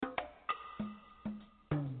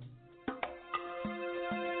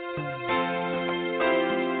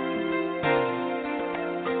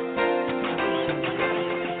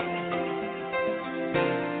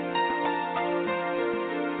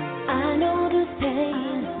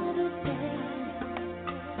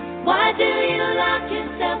Why do you lock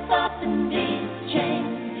yourself up in these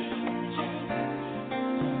chains?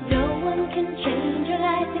 No one can change your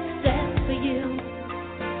life except for you.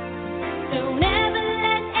 Don't ever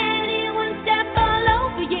let anyone step all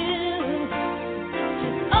over you.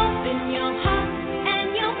 Just open your heart and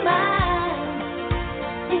your mind.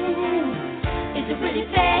 Is it really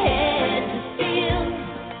fair to feel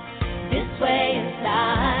this way inside?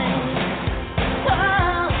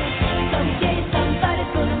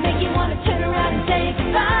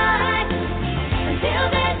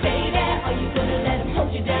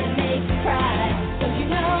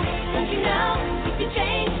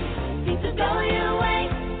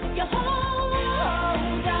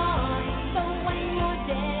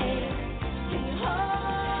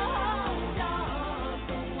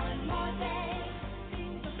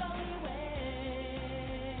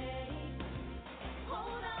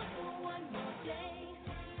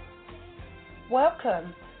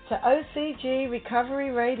 Welcome to OCG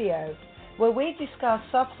Recovery Radio, where we discuss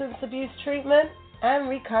substance abuse treatment and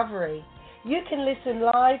recovery. You can listen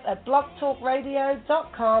live at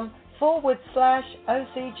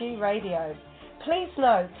blogtalkradio.com/OCG Radio. Please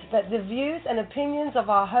note that the views and opinions of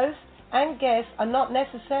our hosts and guests are not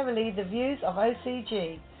necessarily the views of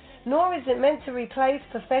OCG, nor is it meant to replace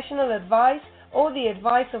professional advice or the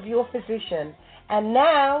advice of your physician. And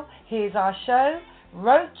now, here's our show,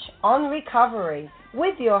 Roach on Recovery,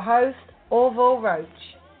 with your host, Orville Roach.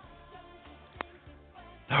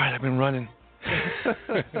 All right, I've been running.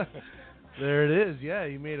 There it is. Yeah,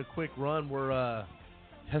 you made a quick run. We're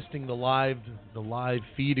testing the live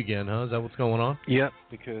feed again, huh? Is that what's going on? Yep,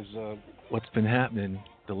 because what's been happening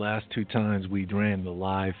the last two times we ran the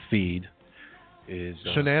live feed is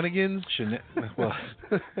shenanigans. Well,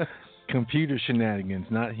 computer shenanigans,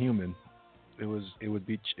 not human. It would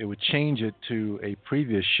change it to a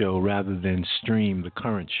previous show rather than stream the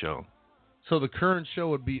current show. So the current show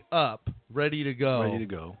would be up, ready to go. Ready to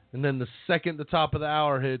go. And then the second the top of the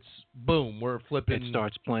hour hits, boom, we're flipping. It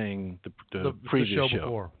starts playing the previous show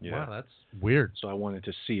before. Yeah. Wow, that's weird. So I wanted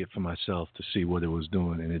to see it for myself to see what it was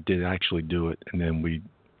doing, and it did actually do it. And then you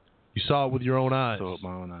saw it with your own eyes. Saw it with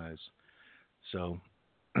my own eyes. So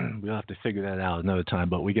we'll have to figure that out another time,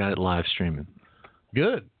 but we got it live streaming.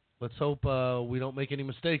 Good. Let's hope we don't make any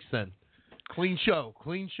mistakes then. Clean show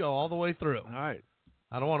all the way through. All right.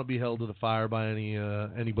 I don't want to be held to the fire by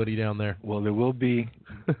anybody down there. Well, there will be.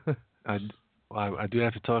 I do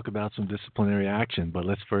have to talk about some disciplinary action, but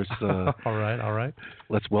let's first. All right.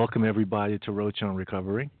 Let's welcome everybody to Roach on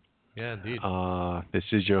Recovery. Yeah, indeed. This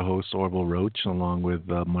is your host, Orville Roach, along with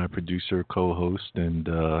my producer, co-host, and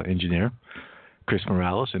engineer, Chris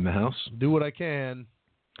Morales, in the house. Do what I can.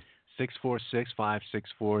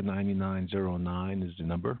 646-564-9909 is the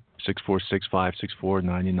number.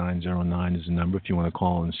 646-564-9909 is the number if you want to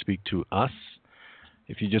call and speak to us.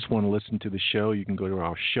 If you just want to listen to the show, you can go to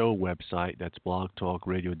our show website. That's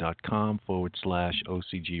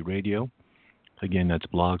blogtalkradio.com/OCG Radio. Again, that's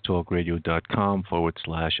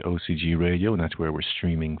blogtalkradio.com/OCG Radio, and that's where we're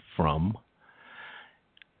streaming from.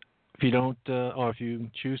 If you don't, or if you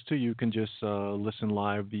choose to, you can just listen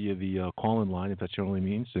live via the call-in line. If that's your only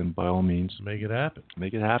means, then by all means, make it happen.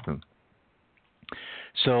 Make it happen.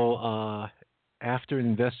 So, after an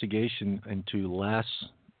investigation into the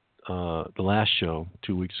last show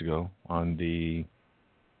 2 weeks ago on the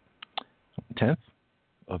 10th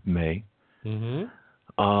of May,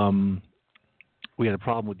 we had a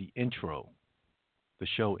problem with the intro. The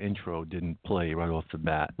show intro didn't play right off the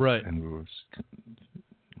bat, right? And we were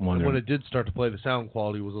when it did start to play, the sound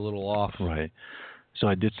quality was a little off. Right. So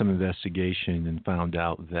I did some investigation and found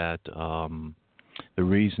out that the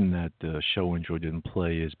reason that the show intro didn't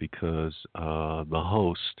play is because the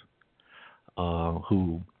host,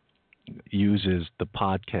 who uses the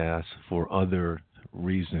podcast for other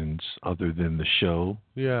reasons other than the show,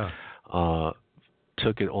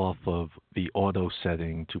 took it off of the auto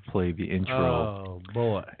setting to play the intro. Oh,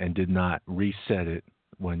 boy. And did not reset it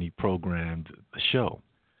when he programmed the show.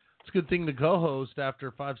 It's a good thing the co-host,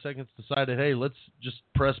 after 5 seconds, decided, hey, let's just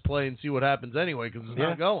press play and see what happens anyway, because it's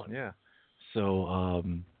not going. Yeah. So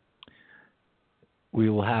we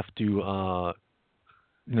will have to,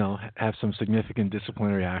 have some significant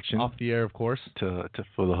disciplinary action. Off the air, of course.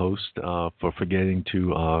 For the host for forgetting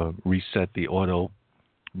to reset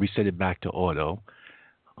it back to auto.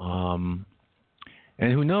 And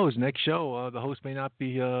who knows? Next show, the host may not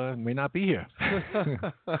be here.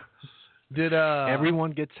 Did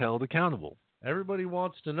everyone gets held accountable? Everybody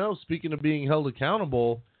wants to know. Speaking of being held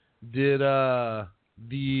accountable, did the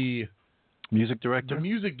music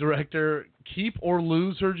director keep or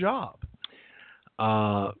lose her job?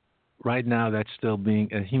 Right now, that's still being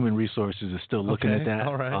Human Resources is still looking at that.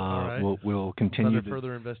 All right. We'll continue under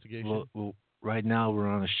further investigation. Right now, we're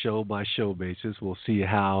on a show-by-show basis. We'll see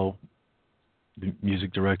how the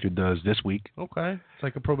music director does this week. Okay, it's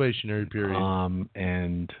like a probationary period.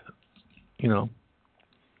 And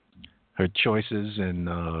her choices and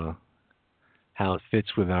how it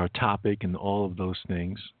fits with our topic and all of those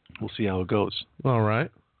things. We'll see how it goes. All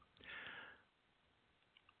right.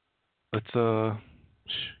 Let's You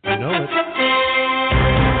know it.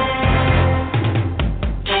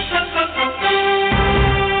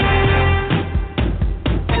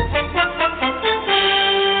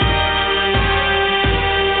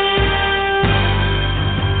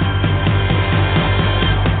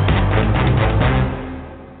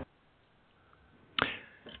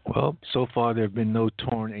 Well, so far there have been no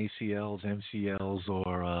torn ACLs, MCLs,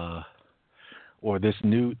 or what's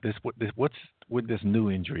with this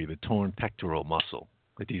new injury, the torn pectoral muscle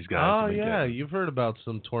that these guys. Oh have been yeah, getting. you've heard about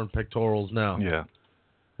some torn pectorals now. Yeah,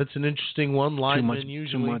 that's an interesting one. Linemen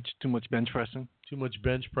usually too much bench pressing. Too much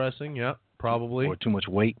bench pressing. Yep, probably. Or too much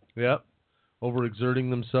weight. Yep, overexerting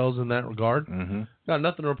themselves in that regard. Mm-hmm. Got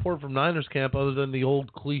nothing to report from Niners camp other than the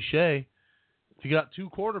old cliche. If you got two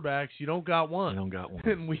quarterbacks, you don't got one. You don't got one.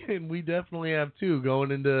 and we definitely have two going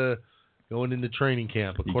into training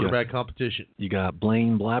camp, a quarterback competition. You got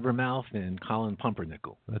Blaine Blabbermouth and Colin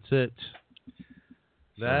Pumpernickel. That's it.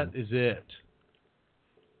 That is it.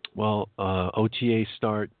 Well, OTAs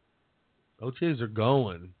start. OTAs are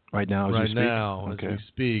going right now as we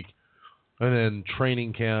speak. And then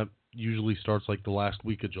training camp usually starts like the last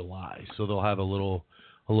week of July. So they'll have a little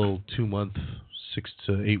 2-month, 6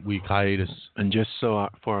 to 8 week hiatus. And just so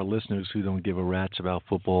for our listeners who don't give a rat's about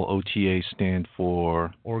football, OTAs stand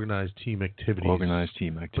for Organized Team Activities.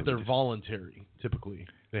 But they're voluntary, typically.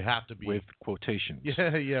 They have to be. With quotations.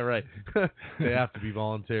 Yeah, right. They have to be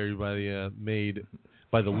voluntary by the made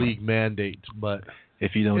by the league mandate. But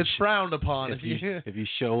if you don't, it's frowned upon. If you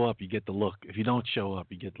show up, you get the look. If you don't show up,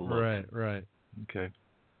 you get the look. Right. Okay.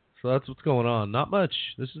 So that's what's going on. Not much.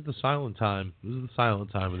 This is the silent time. This is the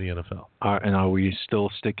silent time of the NFL. And are we still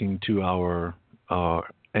sticking to our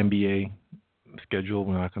NBA schedule?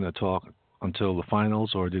 We're not going to talk until the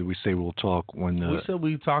finals, or did we say we'll talk when we said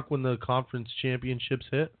we talk when the conference championships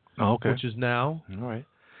hit? Oh, okay. Which is now. All right.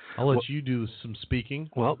 I'll let you do some speaking.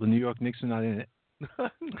 Well, the New York Knicks are not in it.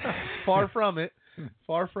 Far from it.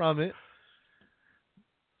 Far from it.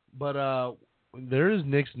 But there is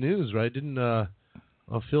Knicks news, right? Didn't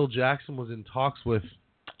Phil Jackson was in talks with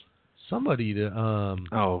somebody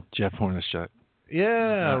to Jeff Hornacek.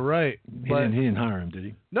 Yeah, right. He didn't hire him, did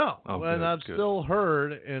he? No. Oh, and I've still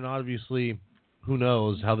heard, and obviously who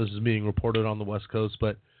knows how this is being reported on the West Coast,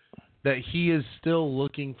 but that he is still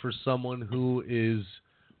looking for someone who is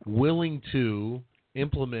willing to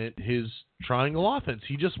implement his triangle offense.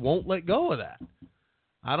 He just won't let go of that.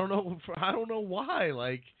 I don't know why.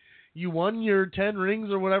 Like, you won your 10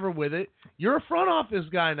 rings or whatever with it. You're a front office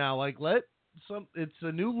guy now. Like, it's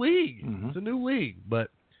a new league. Mm-hmm. It's a new league, but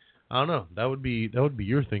I don't know. That would be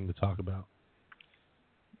your thing to talk about.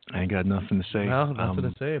 I ain't got nothing to say. No, nothing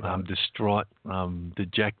to say about it. I'm distraught. I'm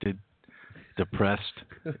dejected, depressed.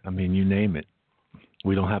 I mean, you name it.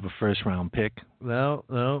 We don't have a first-round pick.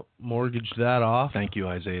 No. Mortgage that off. Thank you,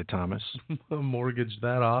 Isaiah Thomas. Mortgage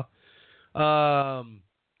that off.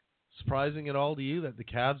 Surprising at all to you that the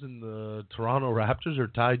Cavs and the Toronto Raptors are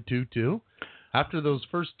tied 2-2? After those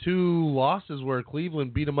first two losses where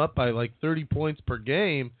Cleveland beat them up by like 30 points per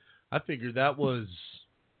game, I figured that was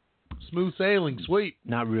smooth sailing, sweet.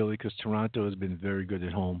 Not really, because Toronto has been very good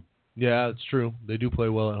at home. Yeah, it's true. They do play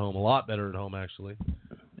well at home. A lot better at home, actually.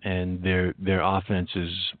 And their offense is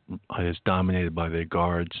dominated by their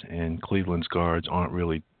guards, and Cleveland's guards aren't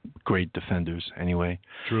really great defenders anyway.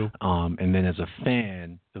 True. And then as a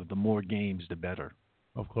fan, the more games, the better.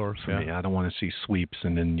 Of course, for me. I don't want to see sweeps,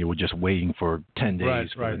 and then you were just waiting for 10 days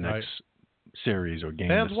for the next series or game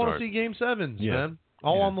Fans to start. want to see Game 7s, man.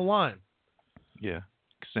 All on the line. Yeah.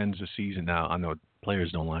 Extends the season now. I know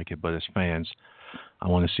players don't like it, but as fans, I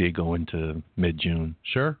want to see it go into mid-June.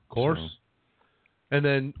 Sure, of course. And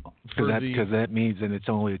then because that means that it's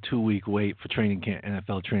only a 2-week wait for training camp,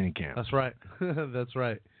 NFL training camp. That's right. That's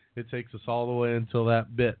right. It takes us all the way until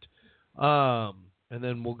that bit. And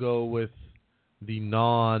then we'll go with the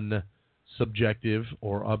non-subjective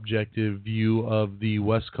or objective view of the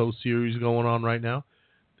West Coast series going on right now.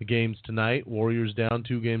 The games tonight, Warriors down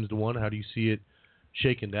 2-1. How do you see it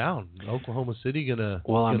shaking down? Oklahoma City gonna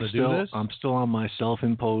do this? I'm still on my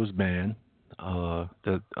self-imposed ban of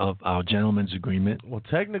our gentleman's agreement. Well,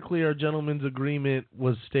 technically, our gentleman's agreement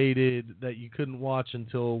was stated that you couldn't watch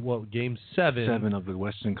until, Game 7? 7 of the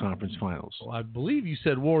Western Conference Finals. Well, I believe you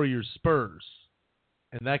said Warriors-Spurs,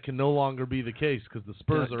 and that can no longer be the case because the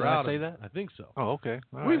Spurs are out. Did I say that? I think so. Oh, okay.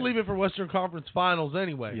 We leave it for Western Conference Finals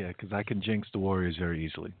anyway. Yeah, because I can jinx the Warriors very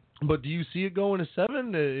easily. But do you see it going to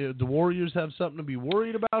 7? The Warriors have something to be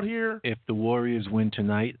worried about here? If the Warriors win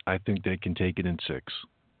tonight, I think they can take it in 6.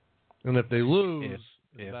 And if they lose,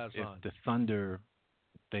 if the Thunder,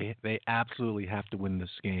 they absolutely have to win this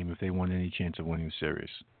game if they want any chance of winning the series.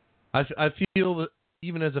 I feel that,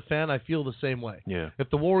 even as a fan, I feel the same way. Yeah. If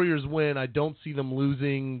the Warriors win, I don't see them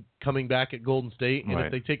losing, coming back at Golden State. And Right.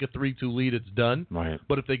 if they take a 3-2 lead, it's done. Right.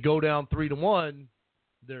 But if they go down 3-1,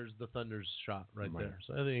 there's the Thunder's shot right there.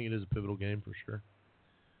 So I think it is a pivotal game for sure.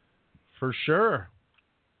 For sure.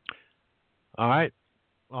 All right.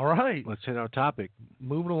 Let's hit our topic.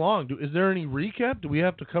 Moving along. Is there any recap? Do we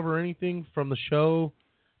have to cover anything from the show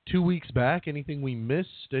 2 weeks back? Anything we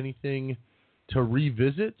missed? Anything to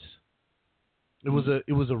revisit? It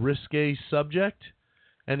was a risque subject.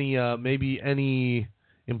 Maybe any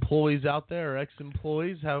employees out there or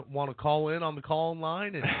ex-employees want to call in on the call-in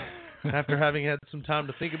line and after having had some time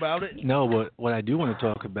to think about it? No, but what I do want to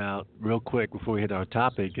talk about real quick before we hit our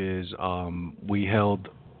topic is we held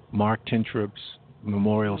Mark Tintrop's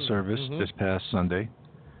memorial service this past Sunday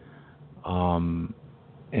in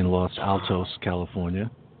Los Altos, California.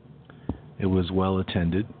 It was well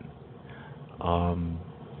attended.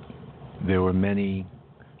 There were many,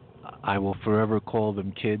 I will forever call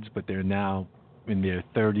them kids, but they're now in their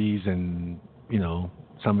 30s and,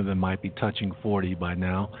 some of them might be touching 40 by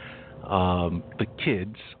now. The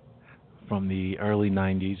kids from the early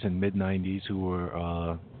 90s and mid 90s who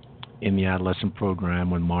were in the adolescent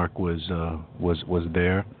program when Mark was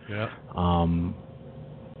there. Yeah.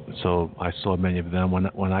 So I saw many of them.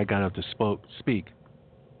 When I got up to speak,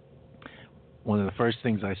 one of the first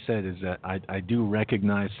things I said is that I do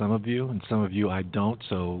recognize some of you, and some of you I don't.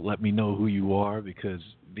 So let me know who you are, because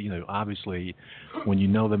obviously, when you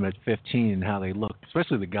know them at 15 and how they look,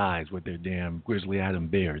 especially the guys with their damn Grizzly Adam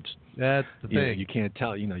beards. That's the thing. You can't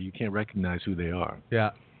tell. You can't recognize who they are.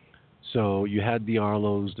 Yeah. So you had the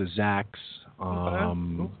Arlos, the Zacks,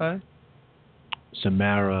 Okay.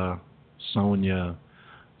 Samara, Sonia,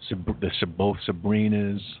 both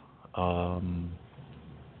Sabrinas,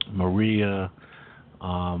 Maria,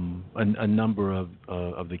 a number of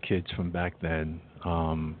the kids from back then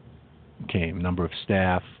came. A number of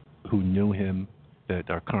staff who knew him that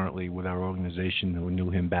are currently with our organization, who knew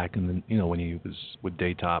him back in the when he was with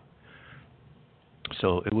Daytop.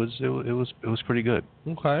 So it was pretty good.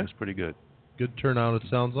 Okay. It was pretty good. Good turnout, it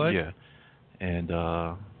sounds like. Yeah, and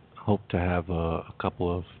hope to have a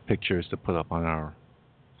couple of pictures to put up on our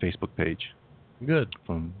Facebook page. Good.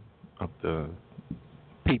 Of the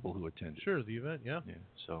people who attended. Sure, the event, yeah. Yeah.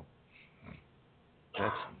 So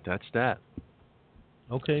that's that.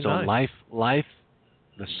 Okay, so nice. life,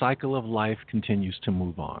 the cycle of life continues to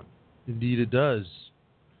move on. Indeed, it does.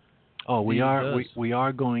 Oh, we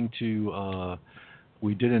are going to.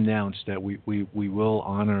 We did announce that we will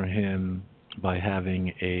honor him by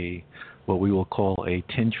having what we will call a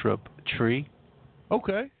Tintrop tree.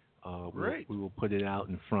 Okay. Great. We will put it out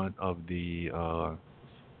in front of the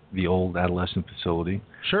old adolescent facility.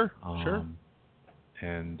 Sure. Sure.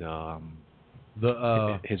 And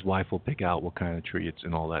his wife will pick out what kind of tree it's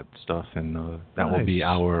and all that stuff, and that will be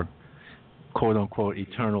our quote unquote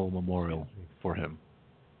eternal memorial for him.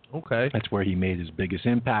 Okay. That's where he made his biggest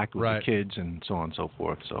impact with the kids and so on and so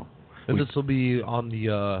forth. So. And this will be on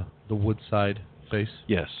the Woodside face.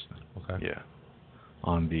 Yes. Okay. Yeah.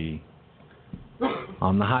 On the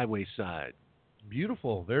highway side.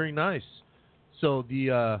 Beautiful. Very nice. So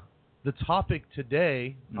the topic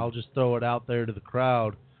today, I'll just throw it out there to the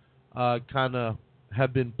crowd. Kind of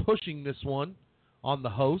have been pushing this one on the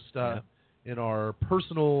host in our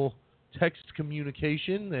personal text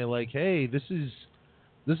communication. They're like, "Hey, this is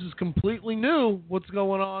completely new. What's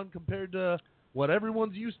going on compared to what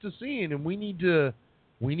everyone's used to seeing, and we need to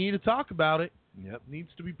talk about it. Yep, it needs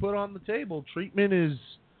to be put on the table. Treatment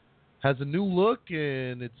has a new look,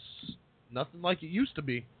 and it's nothing like it used to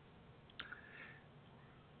be."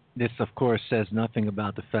 This, of course, says nothing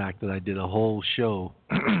about the fact that I did a whole show,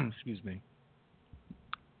 excuse me,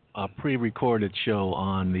 a pre-recorded show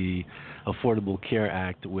on the Affordable Care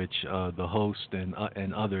Act, which the host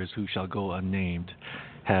and others who shall go unnamed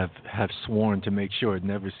have sworn to make sure it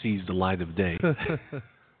never sees the light of day.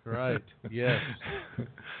 Right. Yes.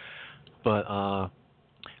 But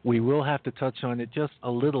we will have to touch on it just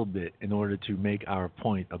a little bit in order to make our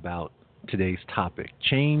point about today's topic.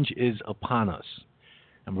 Change is upon us,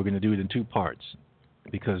 and we're going to do it in two parts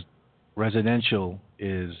because residential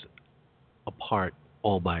is a part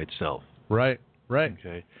all by itself. Right.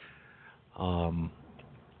 Okay.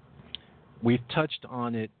 We've touched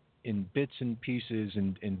on it in bits and pieces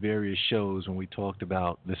in various shows when we talked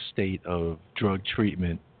about the state of drug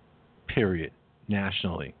treatment, period,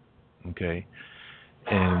 nationally. Okay.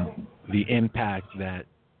 And the impact that,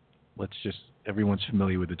 everyone's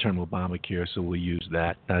familiar with the term Obamacare, so we'll use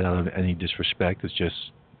that. Not out of any disrespect, it's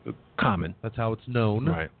just common. That's how it's known.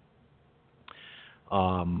 Right.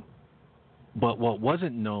 But what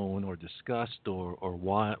wasn't known or discussed or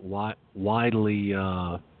widely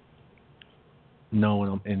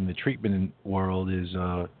known in the treatment world is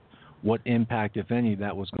what impact, if any,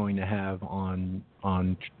 that was going to have on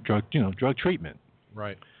drug treatment.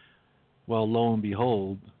 Right. Well, lo and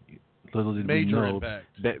behold, little did we know,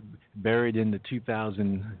 buried in the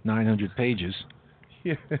 2,900 pages,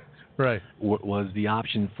 yeah, right, was the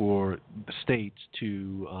option for the states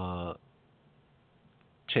to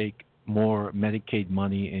take more Medicaid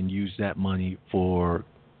money and use that money for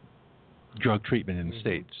drug treatment in the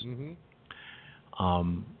states.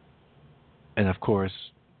 And of course,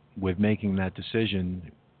 with making that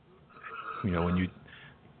decision, when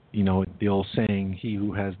the old saying, he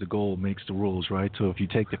who has the goal makes the rules, right? So if you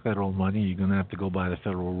take the federal money, you're going to have to go by the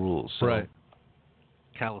federal rules. So right.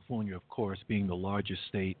 California, of course, being the largest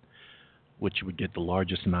state, which would get the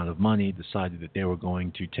largest amount of money, decided that they were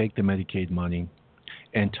going to take the Medicaid money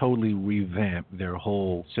and totally revamp their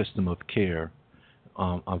whole system of care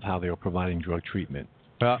of how they were providing drug treatment.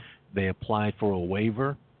 They applied for a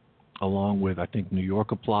waiver, along with, I think, New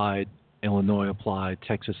York applied, Illinois applied,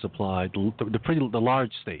 Texas applied, the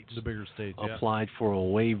large states. The bigger states, applied for a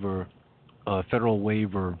waiver, federal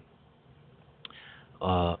waiver,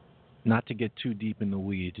 not to get too deep in the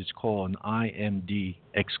weeds. It's called an IMD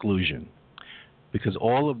exclusion, because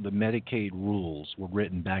all of the Medicaid rules were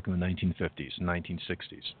written back in the 1950s and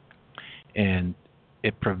 1960s. And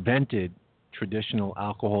it prevented traditional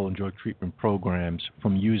alcohol and drug treatment programs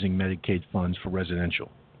from using Medicaid funds for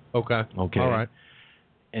residential. Okay. All right.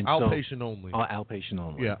 And outpatient only. Outpatient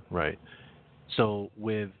only. Yeah. Right. So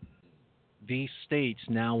with these states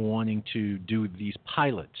now wanting to do these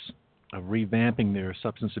pilots of revamping their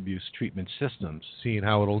substance abuse treatment systems, seeing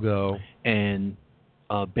how it'll go, and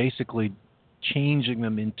basically changing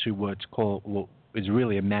them into what is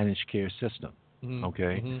really a managed care system.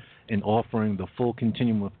 And offering the full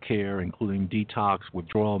continuum of care, including detox,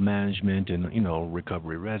 withdrawal management, and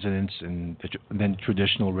recovery residence, and then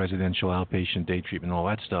traditional residential outpatient day treatment, all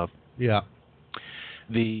that stuff. Yeah.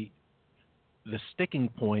 The sticking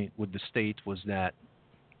point with the states was that,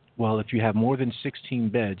 well, if you have more than 16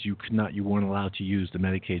 beds, you weren't allowed to use the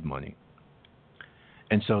Medicaid money.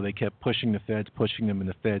 And so they kept pushing the feds, and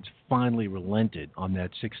the feds finally relented on that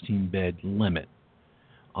 16-bed limit.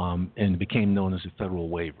 And became known as a federal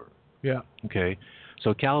waiver. Yeah. Okay.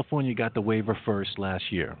 So California got the waiver first last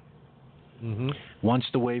year. Once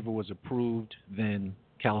the waiver was approved, then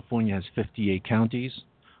California has 58 counties.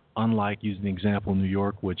 Unlike, using the example, New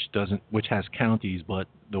York, which has counties, but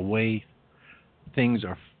the way things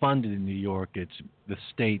are funded in New York, it's the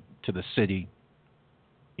state to the city.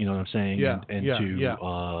 You know what I'm saying? Yeah.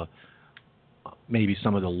 To maybe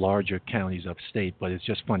some of the larger counties upstate, but it's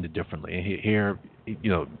just funded differently. Here,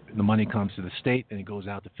 the money comes to the state and it goes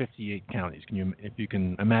out to 58 counties. If you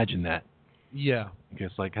can imagine that? Yeah.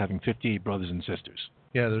 It's like having 58 brothers and sisters.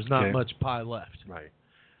 Yeah, there's not much pie left. Right.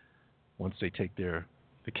 Once the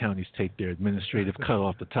counties take their administrative cut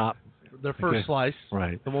off the top. Their first slice.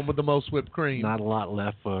 Right. The one with the most whipped cream. Not a lot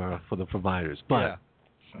left for the providers. But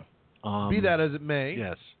be that as it may.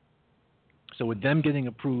 Yes. So with them getting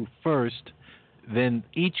approved first, then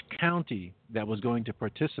each county that was going to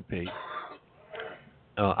participate,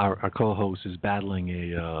 our co-host is battling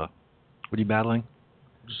what are you battling?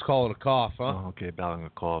 Just call it a cough, huh? Oh, okay, battling a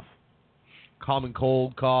cough. Common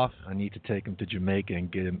cold cough. I need to take him to Jamaica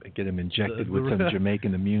and get him injected with some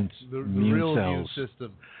Jamaican immune real cells. Immune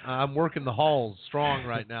system. I'm working the halls strong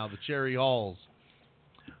right now, the cherry halls.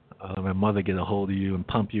 My mother get a hold of you and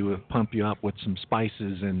pump you up with some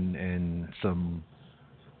spices and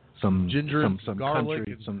some ginger, some garlic,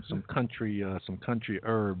 country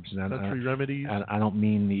herbs. Country remedies. I don't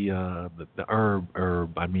mean the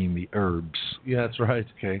herb. I mean the herbs. Yeah, that's right.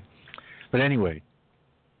 Okay, but anyway.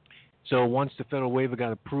 So once the federal waiver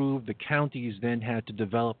got approved, the counties then had to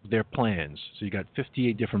develop their plans. So you got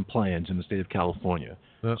 58 different plans in the state of California.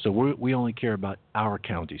 Yeah. So we only care about our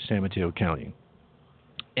county, San Mateo County.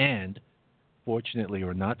 And fortunately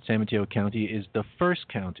or not, San Mateo County is the first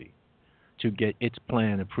county to get its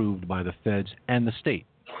plan approved by the feds and the state.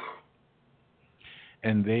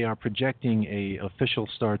 And they are projecting a official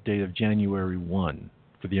start date of January 1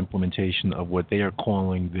 for the implementation of what they are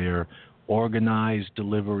calling their Organized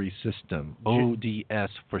Delivery System,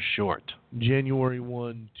 ODS for short. January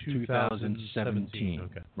 1, 2017.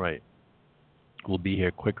 Okay. Right. Will be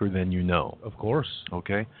here quicker than you know. Of course.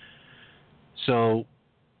 Okay. So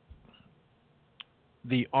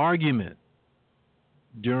the argument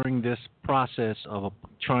during this process of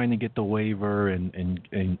trying to get the waiver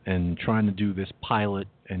and trying to do this pilot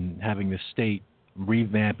and having the state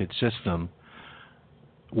revamp its system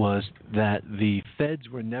was that the feds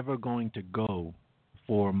were never going to go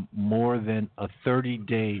for more than a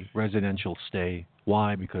 30-day residential stay.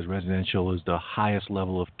 Why? Because residential is the highest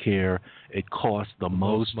level of care. It costs the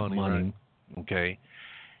most money. Right. Okay.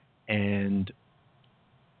 And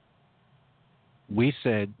we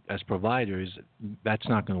said, as providers, that's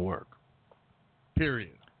not going to work.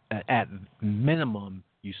 Period. At minimum,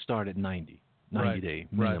 you start at 90-day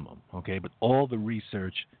minimum. Right. Okay, but all the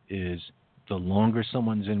research is the longer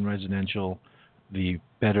someone's in residential, the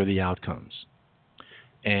better the outcomes.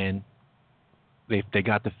 And they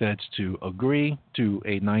got the feds to agree to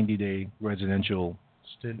a 90-day residential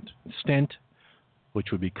stint,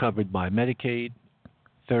 which would be covered by Medicaid.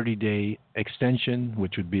 30-day extension,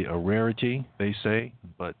 which would be a rarity, they say,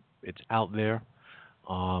 but it's out there.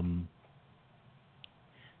 And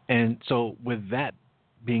so with that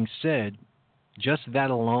being said, just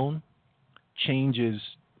that alone changes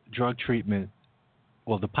drug treatment.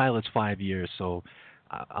 Well, the pilot's 5 years, so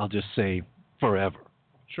I'll just say forever.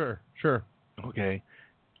 Sure. Okay.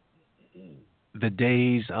 The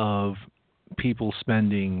days of people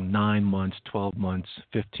spending 9 months, 12 months,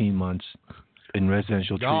 15 months in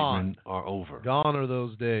residential treatment are over. Gone are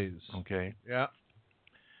those days. Okay. Yeah.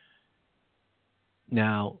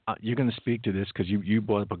 Now, you're going to speak to this because you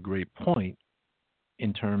brought up a great point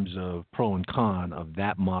in terms of pro and con of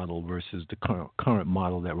that model versus the current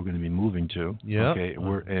model that we're going to be moving to. Yeah. Okay.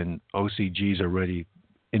 And OCG's already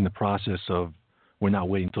in the process of, we're not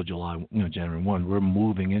waiting until January 1. We're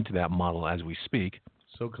moving into that model as we speak.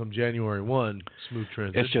 So come January 1, smooth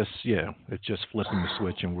transition. It's just flipping the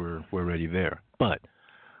switch and we're ready there. But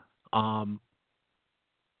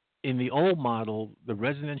in the old model, the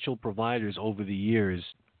residential providers over the years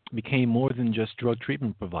became more than just drug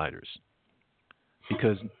treatment providers,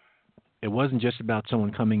 because it wasn't just about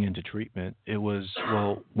someone coming into treatment. It was,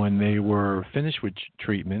 well, when they were finished with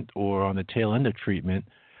treatment or on the tail end of treatment,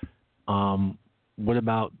 what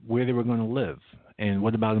about where they were going to live? And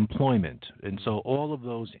what about employment? And so all of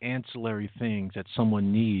those ancillary things that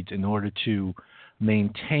someone needs in order to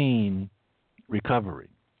maintain recovery.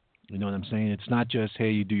 You know what I'm saying? It's not just,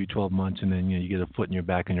 hey, you do your 12 months and then you get a foot in your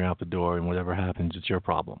back and you're out the door and whatever happens, it's your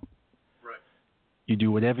problem. Right. You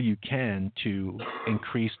do whatever you can to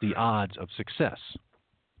increase the odds of success.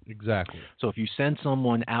 Exactly. So if you send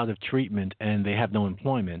someone out of treatment and they have no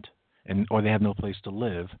employment or they have no place to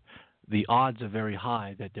live, the odds are very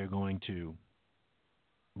high that they're going to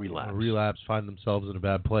relapse, find themselves in a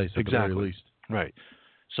bad place at the very least. Right.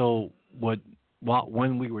 So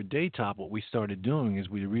when we were Daytop, what we started doing is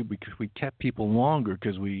we kept people longer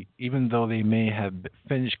because even though they may have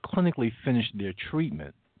clinically finished their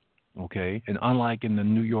treatment, okay, and unlike in the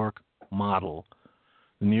New York model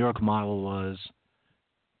was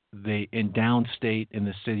in downstate in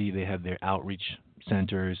the city they have their outreach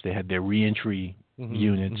centers, they had their reentry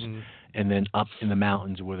units, and then up in the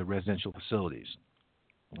mountains were the residential facilities.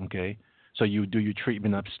 Okay, so you would do your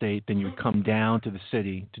treatment upstate, then you would come down to the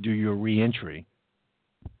city to do your reentry,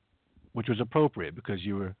 which was appropriate because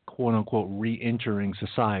you were quote unquote re-entering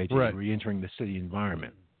society, right, re-entering the city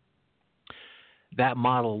environment. That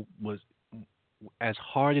model was, as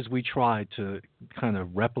hard as we tried to kind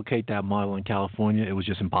of replicate that model in California, it was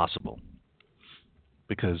just impossible.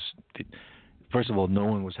 Because, first of all, no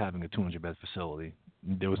one was having a 200-bed facility.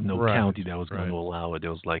 There was no county that was going to allow it.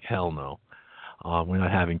 There was like, hell no. We're not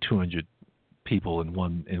having 200 people in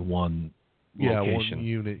one location. One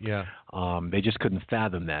unit, yeah. They just couldn't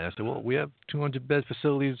fathom that. I said, well, we have 200-bed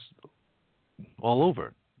facilities all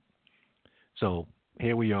over. So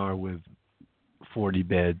here we are with 40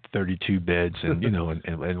 beds, 32 beds, and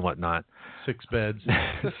and whatnot. 6 beds.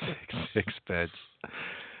 Six beds.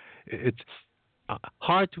 It's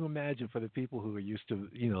hard to imagine for the people who are used to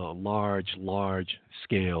large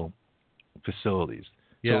scale facilities.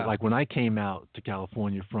 Yeah. So like when I came out to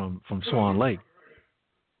California from Swan Lake,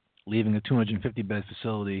 leaving a 250 bed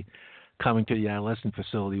facility, coming to the adolescent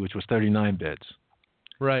facility, which was 39 beds.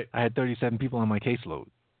 Right. I had 37 people on my caseload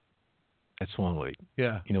at Swan Lake.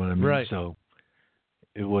 Yeah. You know what I mean? Right. So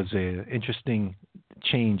it was an interesting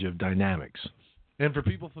change of dynamics. And for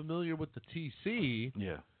people familiar with the TC,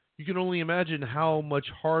 Yeah. you can only imagine how much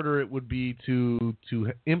harder it would be to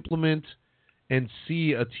implement and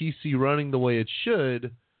see a TC running the way it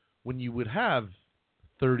should when you would have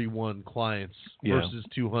 31 clients versus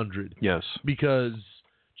 200. Yes. Because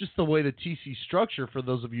just the way the TC structure, for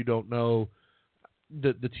those of you who don't know,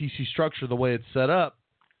 the TC structure, the way it's set up,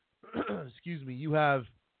 excuse me, you have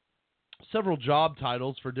several job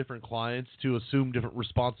titles for different clients to assume different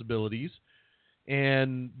responsibilities,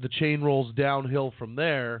 and the chain rolls downhill from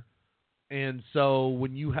there. And so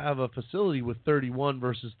when you have a facility with 31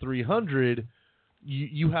 versus 300,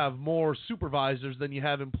 you have more supervisors than you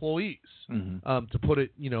have employees, to put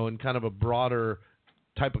it, in kind of a broader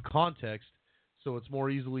type of context, so it's more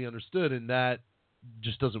easily understood, and that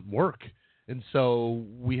just doesn't work. And so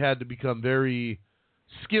we had to become very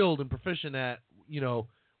skilled and proficient at,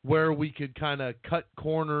 where we could kind of cut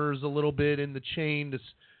corners a little bit in the chain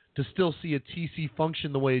to still see a TC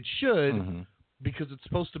function the way it should, because it's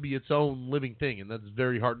supposed to be its own living thing, and that's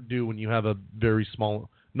very hard to do when you have a very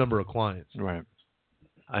small number of clients. Right.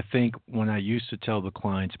 I think when I used to tell the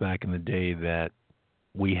clients back in the day that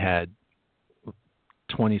we had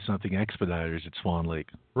 20-something expediters at Swan Lake.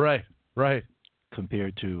 Right.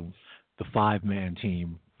 Compared to the 5-man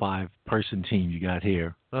team, 5-person team you got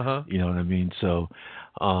here. You know what I mean? So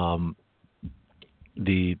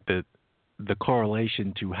the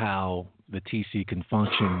correlation to how the TC can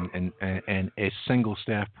function and a single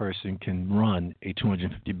staff person can run a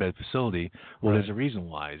 250-bed facility, well, there's a reason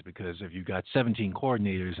why. Is because if you've got 17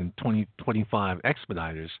 coordinators and 25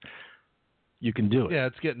 expediters, you can do it. Yeah,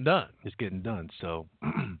 it's getting done. It's getting done. So,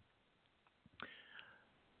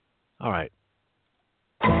 all right.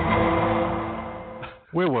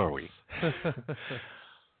 Where were we?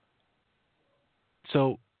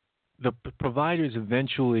 So the providers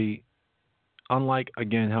eventually, unlike,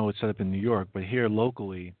 again, how it's set up in New York, but here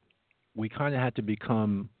locally, we kind of had to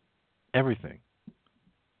become everything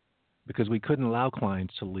because we couldn't allow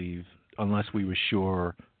clients to leave unless we were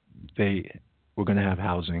sure they were going to have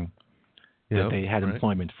housing, that they had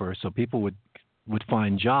employment first. So people would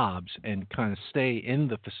find jobs and kind of stay in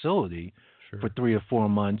the facility for 3 or 4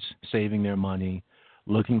 months, saving their money,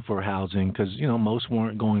 looking for housing because, most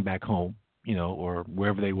weren't going back home, or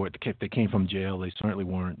wherever they were. If they came from jail, they certainly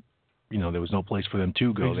weren't. There was no place for them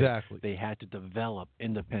to go. Exactly. They had to develop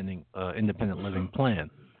independent living plan.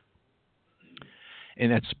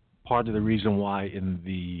 And that's part of the reason why in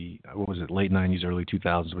the, late 90s, early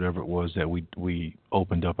 2000s, whatever it was, that we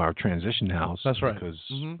opened up our transition house. That's right. Because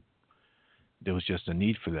there was just a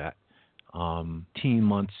need for that.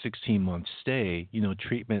 16-month stay,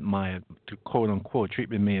 treatment quote unquote,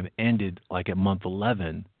 treatment may have ended like at month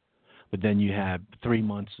 11, but then you have 3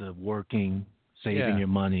 months of working, saving your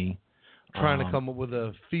money. Trying to come up with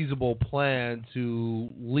a feasible plan to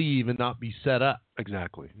leave and not be set up.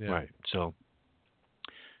 Exactly. Yeah. Right. So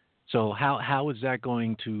how is that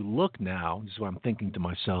going to look now? This is what I'm thinking to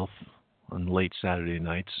myself on late Saturday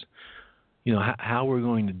nights. How we're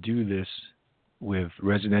going to do this with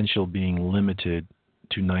residential being limited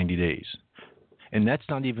to 90 days. And that's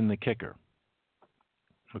not even the kicker.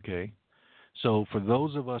 Okay? So for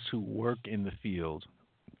those of us who work in the field,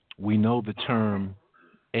 we know the term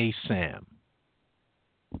ASAM.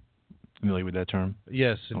 Familiar with that term?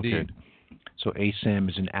 Yes, indeed. Okay. So ASAM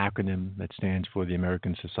is an acronym that stands for the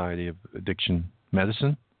American Society of Addiction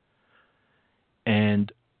Medicine.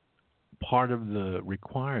 And part of the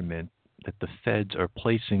requirement that the feds are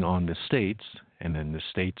placing on the states, and then the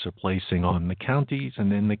states are placing on the counties,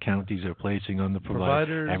 and then the counties are placing on the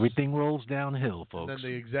providers. Everything rolls downhill, folks. And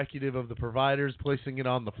then the executive of the providers placing it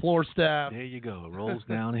on the floor staff. There you go. It rolls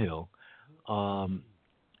downhill.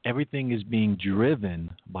 Everything is being driven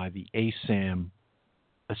by the ASAM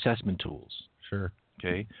assessment tools. Sure.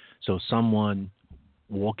 Okay? So someone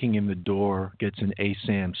walking in the door gets an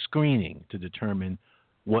ASAM screening to determine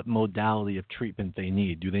what modality of treatment they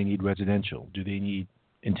need. Do they need residential? Do they need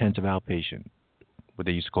intensive outpatient, what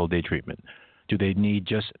they used to call day treatment? Do they need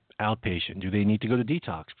just outpatient? Do they need to go to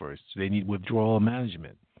detox first? Do they need withdrawal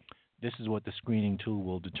management? This is what the screening tool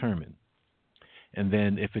will determine. And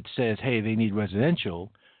then if it says, hey, they need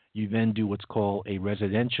residential, you then do what's called a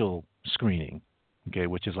residential screening, okay,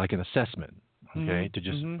 which is like an assessment, okay, to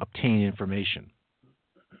just obtain information.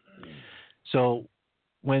 So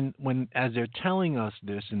when as they're telling us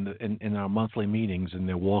this in our monthly meetings and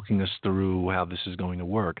they're walking us through how this is going to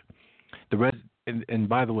work, and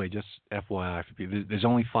by the way, just FYI, there's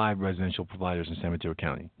only 5 residential providers in San Mateo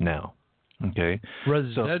County now. Okay.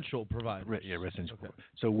 Residential providers. Yeah, residential. Okay.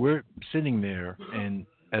 So we're sitting there, and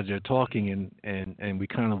as they're talking, and we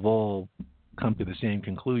kind of all come to the same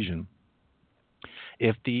conclusion.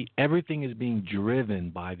 If everything is being driven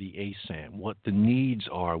by the ASAM, what the needs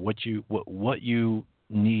are, what you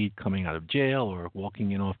need coming out of jail or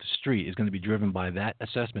walking in off the street is going to be driven by that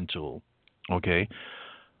assessment tool. Okay,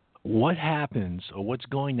 what happens or what's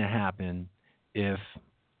going to happen if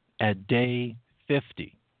at day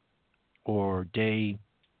 50 or day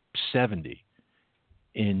 70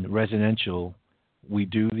 in residential we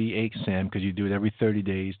do the ASAM, because you do it every 30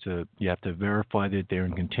 days. You have to verify that they're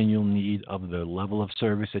in continual need of the level of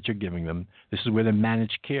service that you're giving them. This is where the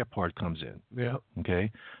managed care part comes in. Yeah.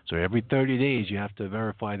 Okay? So every 30 days you have to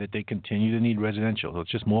verify that they continue to need residential. So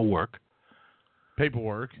it's just more work.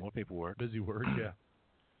 Paperwork. More paperwork. Busy work, yeah.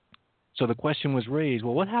 So the question was raised,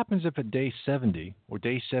 well, what happens if at day 70 or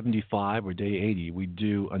day 75 or day 80 we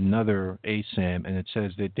do another ASAM and it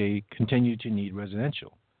says that they continue to need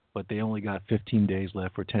residential, but they only got 15 days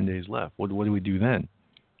left or 10 days left? What do we do then?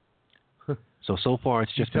 So far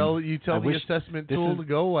it's just you tell the assessment tool to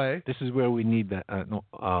go away. This is where we need that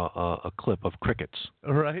a clip of crickets.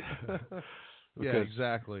 Right. Yeah,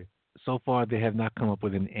 exactly. So far they have not come up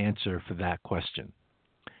with an answer for that question.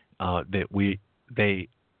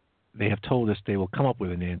 They have told us they will come up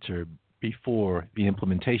with an answer before the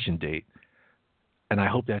implementation date, and I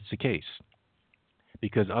hope that's the case,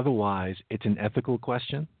 because otherwise it's an ethical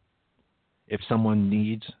question. If someone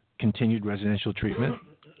needs continued residential treatment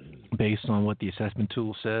based on what the assessment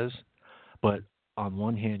tool says, but on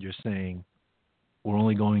one hand you're saying we're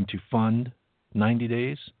only going to fund 90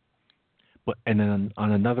 days, and then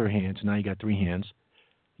on another hand, so now you got three hands,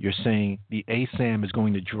 you're saying the ASAM is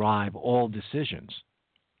going to drive all decisions.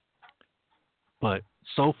 But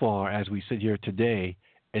so far, as we sit here today,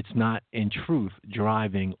 it's not in truth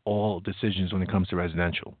driving all decisions when it comes to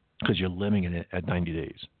residential, because you're limiting it at 90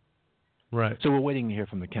 days. Right. So we're waiting to hear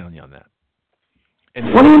from the county on that.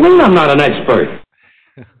 And what do you mean I'm not an expert?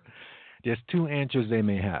 There's two answers they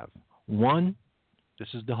may have. One, this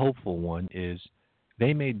is the hopeful one, is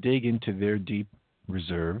they may dig into their deep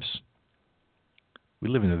reserves. We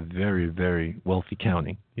live in a very, very wealthy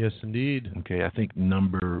county. Yes, indeed. Okay, I think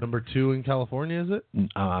number 2 in California, is it?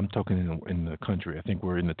 I'm talking in the country. I think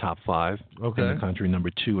we're in the top 5 in the country. Number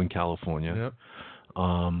 2 in California.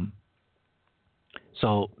 Yep.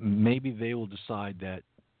 So maybe they will decide that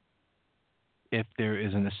if there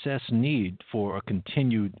is an assessed need for a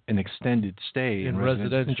continued and extended stay in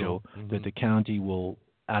residential, that the county will,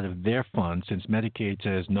 out of their funds, since Medicaid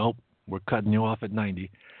says nope, we're cutting you off at 90,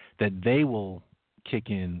 that they will kick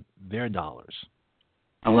in their dollars.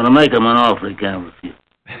 I'm going to make them an offer they can't refuse.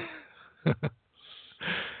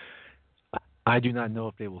 I do not know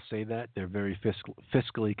if they will say that. They're very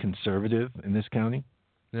fiscally conservative in this county.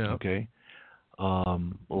 Yeah. Okay.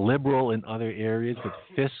 Liberal in other areas, but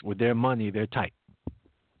with their money, they're tight.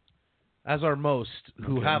 As are most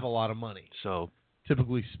who have a lot of money. So,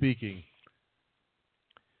 typically speaking.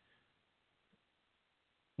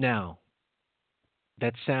 Now,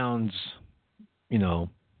 that sounds, a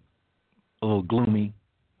little gloomy.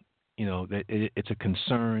 That it's a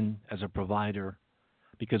concern as a provider,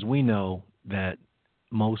 because we know that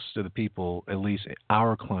most of the people, at least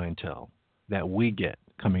our clientele, that we get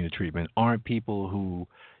coming to treatment aren't people who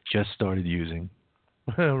just started using.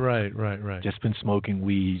 Right. Just been smoking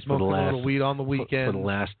weed a little weed on the weekend for the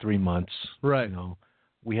last 3 months. Right.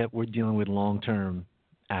 We're dealing with long-term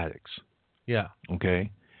addicts. Yeah.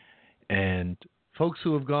 Okay. And folks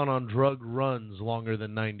who have gone on drug runs longer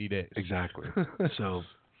than 90 days. Exactly. So,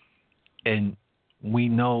 and we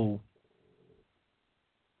know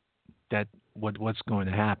that what's going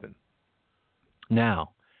to happen.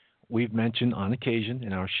 Now, we've mentioned on occasion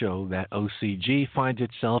in our show that OCG finds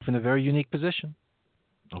itself in a very unique position.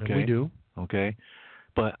 Okay. And we do. Okay.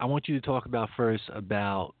 But I want you to talk first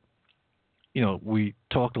about, we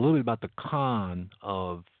talked a little bit about the con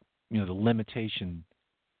of, the limitation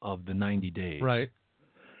of the 90 days. Right.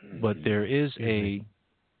 But there is a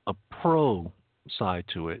pro side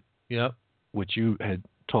to it. Yep. Which you had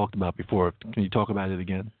talked about before. Can you talk about it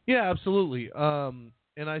again? Yeah, absolutely. And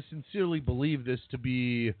I sincerely believe this to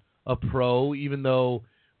be a pro, even though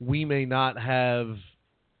we may not have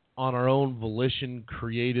on our own volition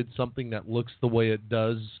created something that looks the way it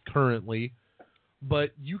does currently.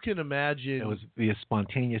 But you can imagine... It was the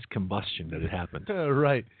spontaneous combustion that had happened.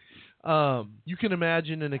 Right. You can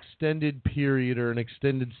imagine an extended period or an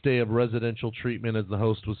extended stay of residential treatment, as the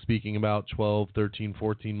host was speaking about, 12, 13,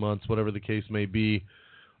 14 months, whatever the case may be.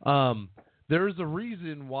 There is a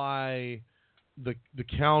reason why the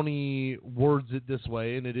county words it this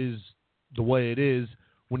way, and it is the way it is,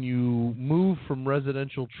 when you move from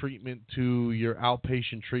residential treatment to your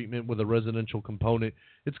outpatient treatment with a residential component,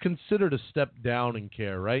 it's considered a step down in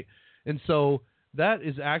care, right? And so that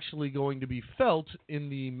is actually going to be felt in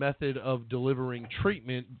the method of delivering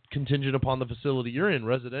treatment contingent upon the facility you're in.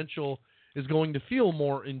 Residential is going to feel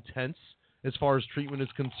more intense as far as treatment is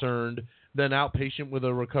concerned than outpatient with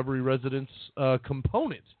a recovery residence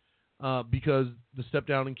component because the step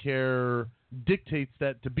down in care dictates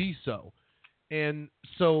that to be so. And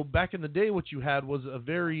so back in the day, what you had was a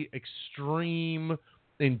very extreme,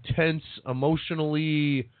 intense,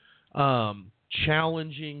 emotionally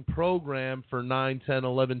challenging program for 9, 10,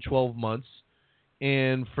 11, 12 months.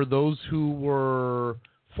 And for those who were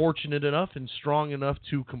fortunate enough and strong enough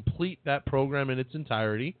to complete that program in its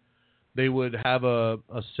entirety, they would have a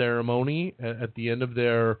ceremony at the end of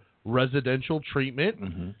their residential treatment.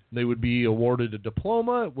 Mm-hmm. They would be awarded a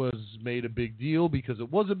diploma. It was made a big deal because it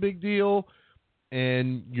was a big deal.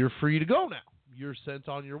 And you're free to go now. You're sent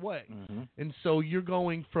on your way. Mm-hmm. And so you're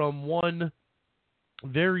going from one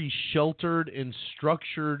very sheltered and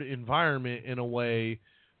structured environment in a way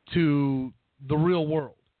to the real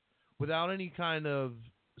world without any kind of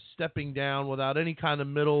stepping down, without any kind of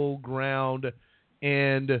middle ground.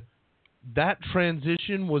 And that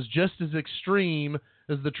transition was just as extreme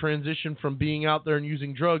as the transition from being out there and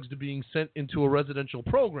using drugs to being sent into a residential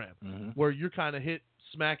program where you're kind of hit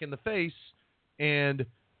smack in the face. And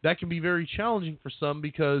that can be very challenging for some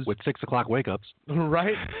because... with 6 o'clock wake-ups.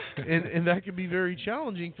 Right? and that can be very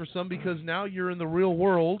challenging for some because now you're in the real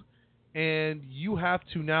world and you have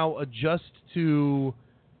to now adjust to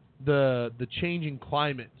the changing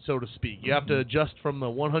climate, so to speak. You have to adjust from the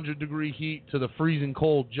 100-degree heat to the freezing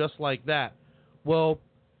cold just like that. Well,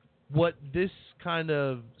 what this kind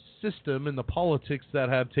of system and the politics that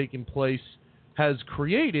have taken place has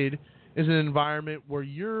created is an environment where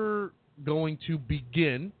you're going to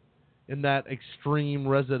begin in that extreme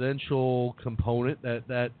residential component,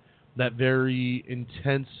 that very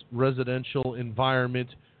intense residential environment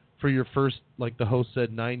for your first, like the host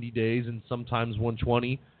said, 90 days and sometimes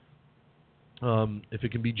 120, if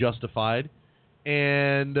it can be justified.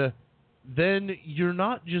 And then you're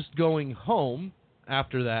not just going home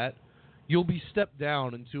after that. You'll be stepped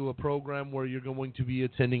down into a program where you're going to be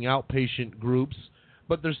attending outpatient groups,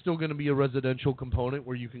 but there's still going to be a residential component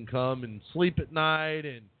where you can come and sleep at night,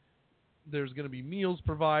 and there's going to be meals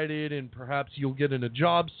provided, and perhaps you'll get in a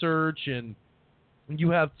job search, and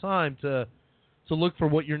you have time to look for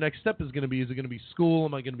what your next step is going to be. Is it going to be school?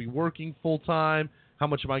 Am I going to be working full-time? How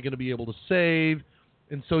much am I going to be able to save?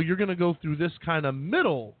 And so you're going to go through this kind of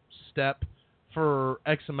middle step for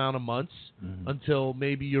X amount of months until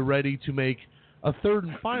maybe you're ready to make a third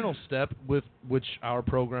and final step, with which our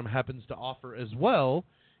program happens to offer as well,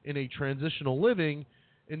 in a transitional living.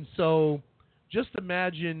 And so just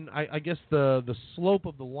imagine, I guess, the slope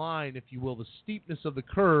of the line, if you will, the steepness of the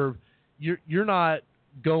curve. You're not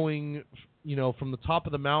going, from the top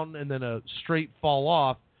of the mountain and then a straight fall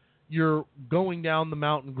off. You're going down the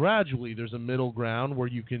mountain gradually. There's a middle ground where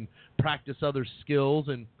you can practice other skills,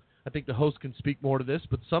 and I think the host can speak more to this,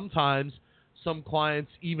 but sometimes some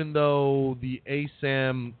clients, even though the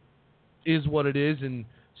ASAM is what it is and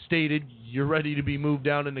stated you're ready to be moved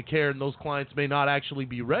down into care, and those clients may not actually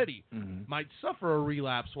be ready, might suffer a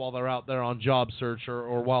relapse while they're out there on job search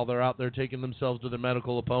or while they're out there taking themselves to their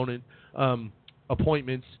medical appointments,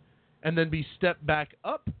 and then be stepped back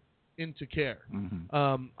up into care.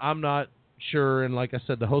 I'm not sure, and like I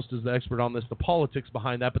said, the host is the expert on this, the politics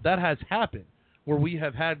behind that, but that has happened where we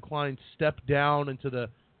have had clients step down into the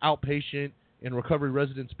outpatient and recovery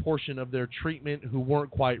residence portion of their treatment who weren't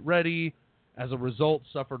quite ready, as a result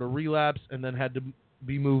suffered a relapse, and then had to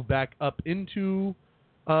be moved back up into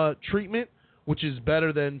treatment, which is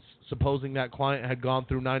better than supposing that client had gone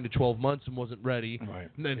through 9 to 12 months and wasn't ready,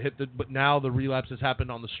 and then but now the relapse has happened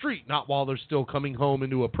on the street, not while they're still coming home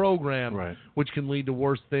into a program, which can lead to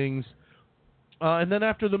worse things. And then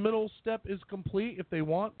after the middle step is complete, if they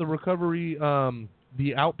want the recovery,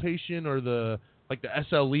 the outpatient or the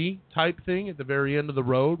SLE type thing at the very end of the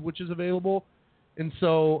road, which is available. And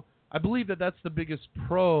so I believe that that's the biggest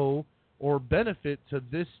pro or benefit to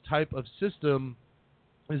this type of system,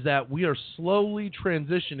 is that we are slowly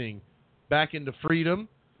transitioning back into freedom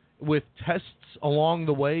with tests along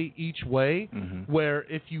the way, each way, where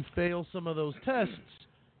if you fail some of those tests,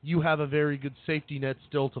 you have a very good safety net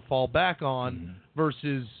still to fall back on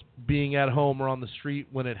versus being at home or on the street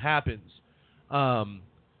when it happens.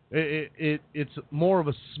 It's more of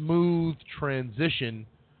a smooth transition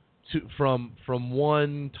from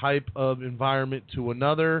one type of environment to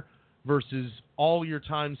another versus all your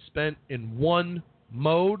time spent in one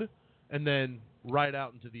mode and then right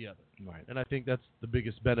out into the other. Right. And I think that's the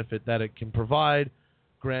biggest benefit that it can provide.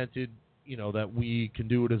 Granted, that we can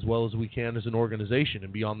do it as well as we can as an organization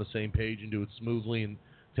and be on the same page and do it smoothly, and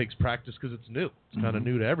it takes practice because it's new. It's kind of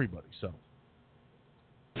new to everybody. So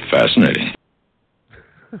Fascinating.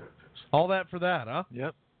 all that for that, huh?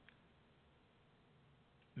 Yep.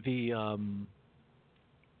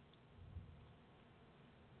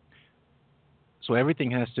 So everything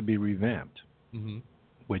has to be revamped,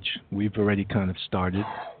 which we've already kind of started.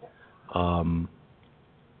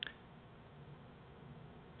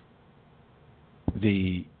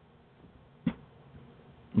 The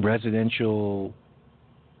residential,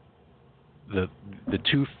 the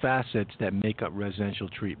two facets that make up residential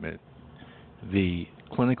treatment, the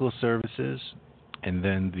clinical services and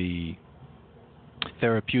then the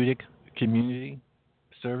therapeutic community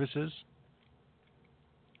services,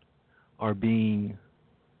 are being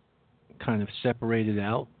kind of separated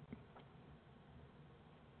out.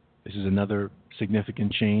 This is another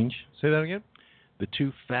significant change. Say that again? The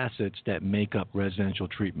two facets that make up residential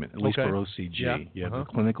treatment, at least for OCG. Yeah. You have the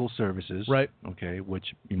clinical services, right? Okay, which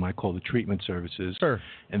you might call the treatment services, sure,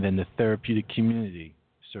 and then the therapeutic community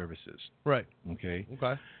services, right? Okay.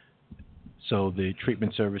 Okay. So the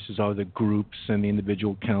treatment services are the groups and the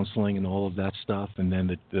individual counseling and all of that stuff, and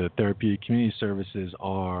then the therapeutic community services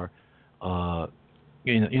are,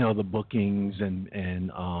 the bookings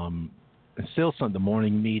and still some of the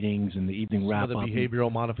morning meetings and the evening wrap-up. Some of the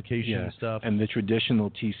behavioral modification stuff. And the traditional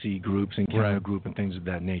TC groups and counter group and things of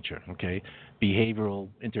that nature, okay? Behavioral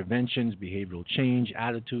interventions, behavioral change,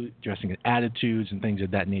 addressing attitudes and things of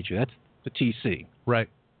that nature. That's the TC. Right.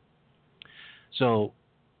 So...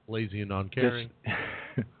 lazy and non-caring.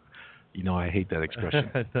 I hate that expression.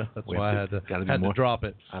 That's why I had to drop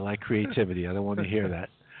it. I like creativity. I don't want to hear that.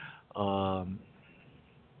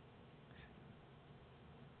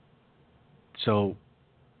 So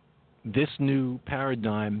this new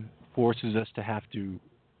paradigm forces us to have to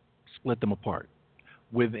split them apart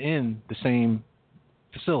within the same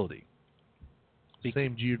facility.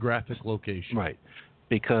 Same geographic location. Right.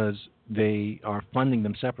 Because they are funding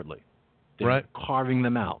them separately. They're carving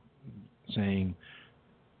them out, saying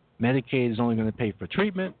Medicaid is only going to pay for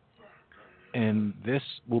treatment, and this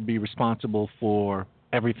will be responsible for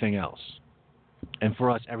everything else. And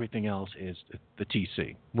for us, everything else is the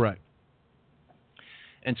TC. Right.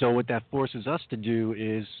 And so what that forces us to do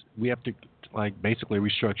is we have to basically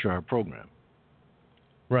restructure our program.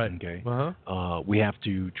 Right. Okay. We have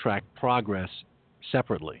to track progress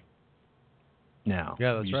separately. Now, we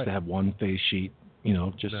used to have one phase sheet,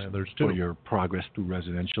 there's two. for your progress through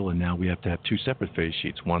residential, and now we have to have two separate phase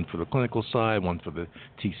sheets, one for the clinical side, one for the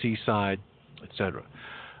TC side, etc.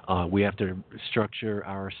 We have to structure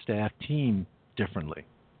our staff team differently,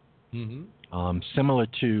 similar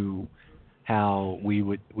to how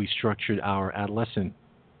we structured our adolescent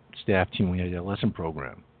staff team. We had an adolescent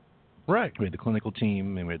program. Right. We had the clinical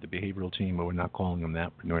team and we had the behavioral team, but we're not calling them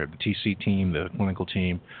that. We have the TC team, the clinical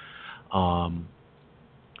team.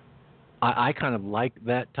 I kind of like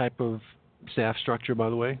that type of staff structure, by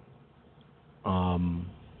the way.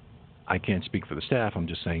 I can't speak for the staff. I'm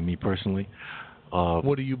just saying me personally.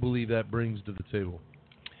 What do you believe that brings to the table?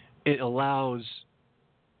 It allows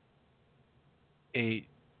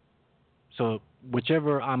so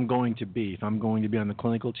whichever I'm going to be, if I'm going to be on the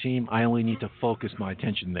clinical team, I only need to focus my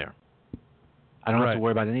attention there. I don't have to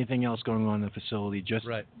worry about anything else going on in the facility, just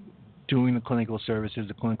doing the clinical services,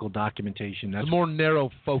 the clinical documentation. That's more narrow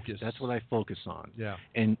focus. That's what I focus on. Yeah.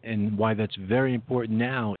 And why that's very important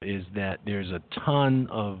now is that there's a ton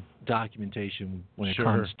of documentation when it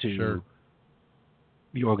comes to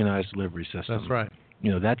the organized delivery system. That's right.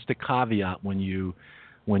 That's the caveat when you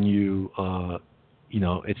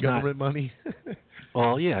it's government not money.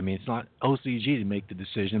 Well, yeah, I mean, it's not OCG to make the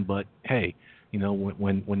decision, but hey,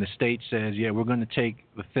 when the state says, yeah, we're going to take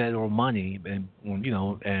the federal money, and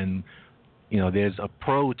there's a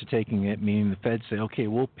pro to taking it, meaning the feds say, okay,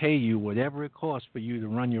 we'll pay you whatever it costs for you to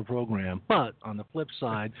run your program, but on the flip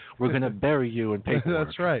side, we're going to bury you in paperwork.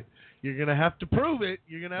 That's right. You're going to have to prove it.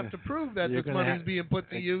 You're going to have to prove that this money is being put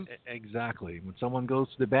to use. Exactly. When someone goes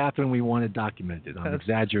to the bathroom, we want it documented. I'm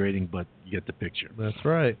exaggerating, but you get the picture. That's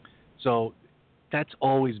right. So that's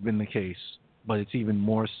always been the case, but it's even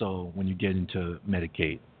more so when you get into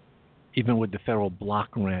Medicaid. Even with the federal block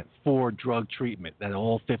grant for drug treatment that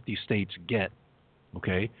all 50 states get,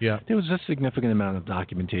 okay? Yeah. There was a significant amount of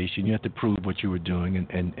documentation. You have to prove what you were doing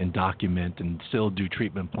and document and still do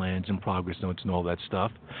treatment plans and progress notes and all that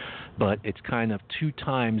stuff. But it's kind of 2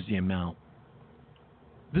 times the amount.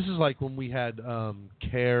 This is like when we had a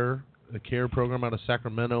CARE program out of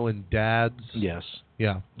Sacramento and DADS. Yes.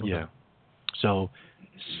 Yeah. Okay. Yeah. So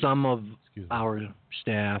some of our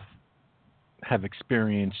staff have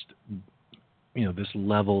experienced, this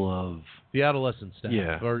level of the adolescent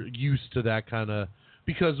staff are used to that kind of,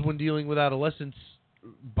 because when dealing with adolescents,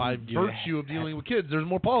 by virtue of dealing with kids, there's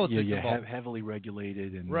more politics involved. Heavily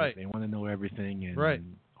regulated, and they want to know everything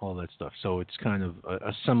and all that stuff. So it's kind of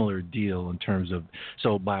a similar deal in terms of,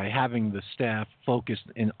 so by having the staff focused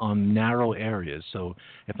on narrow areas. So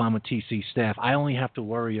if I'm a TC staff, I only have to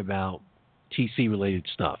worry about TC-related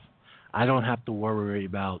stuff. I don't have to worry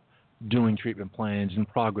about doing treatment plans and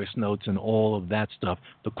progress notes and all of that stuff.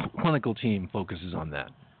 The clinical team focuses on that.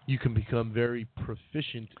 You can become very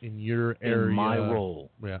proficient in your area. In my role.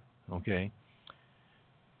 Yeah. Okay.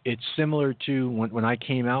 It's similar to when I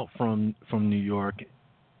came out from New York,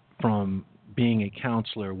 from being a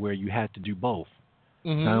counselor, where you had to do both.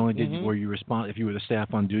 Mm-hmm, Not only were you if you were the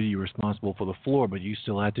staff on duty, you were responsible for the floor, but you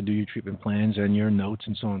still had to do your treatment plans and your notes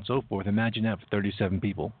and so on and so forth. Imagine that for 37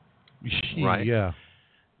 people. Right. Yeah.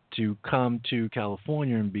 To come to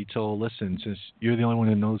California and be told, listen, since you're the only one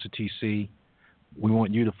who knows the TC, we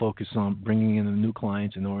want you to focus on bringing in the new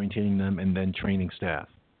clients and orientating them and then training staff.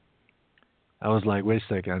 I was like, wait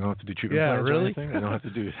a second, I don't have to do treatment plans or anything? I don't have to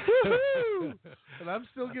do it. And I'm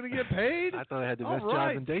still going to get paid? I thought I had the best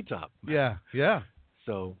job in daytop. Yeah, yeah.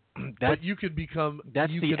 So but you could become,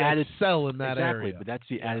 that's you the could excel in that area. Exactly, but that's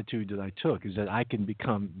the attitude that I took, is that I can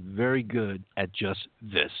become very good at just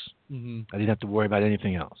this. Mm-hmm. I didn't have to worry about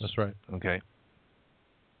anything else. That's right. Okay.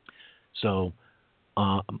 So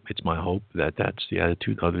it's my hope that that's the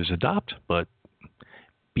attitude others adopt, but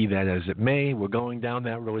be that as it may, we're going down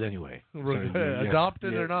that road anyway. Adopt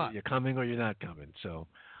it or not. You're coming or you're not coming. So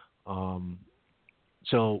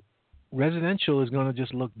residential is going to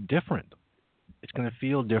just look different. It's going to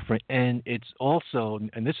feel different, and it's also,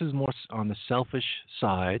 and this is more on the selfish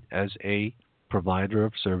side as a provider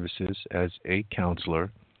of services, as a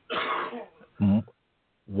counselor.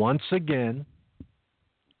 Once again,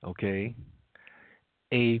 okay,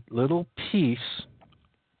 a little piece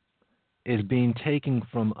is being taken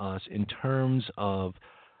from us in terms of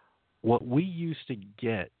what we used to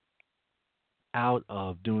get out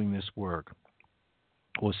of doing this work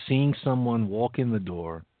was seeing someone walk in the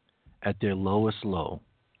door at their lowest low,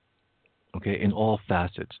 okay, in all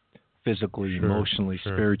facets, physically, emotionally,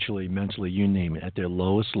 spiritually, mentally, you name it, at their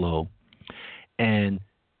lowest low, and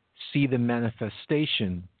see the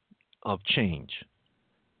manifestation of change,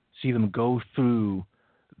 see them go through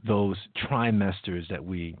those trimesters that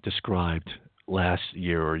we described last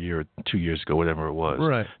year or 2 years ago, whatever it was.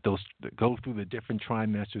 Right. Those go through the different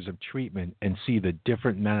trimesters of treatment and see the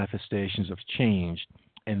different manifestations of change,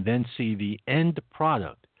 and then see the end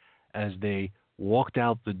product as they walked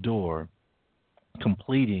out the door,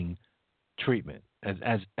 completing treatment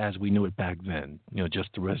as we knew it back then. Just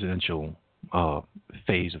the residential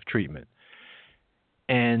phase of treatment.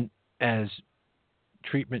 And as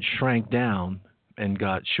treatment shrank down and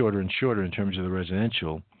got shorter and shorter in terms of the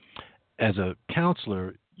residential, as a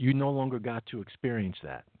counselor, you no longer got to experience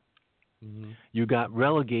that. Mm-hmm. You got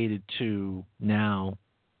relegated to now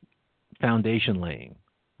foundation laying.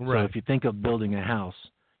 Right. So if you think of building a house,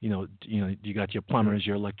 you got your plumbers,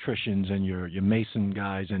 your electricians, and your mason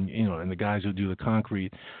guys, and and the guys who do the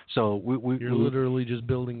concrete. So you're literally just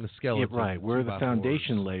building the skeleton. Yeah, right. We're the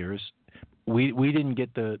foundation layers. We didn't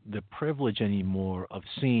get the privilege anymore of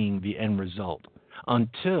seeing the end result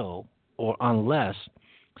until or unless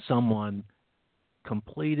someone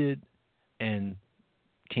completed and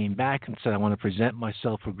came back and said, I want to present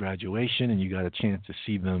myself for graduation, and you got a chance to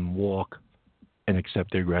see them walk and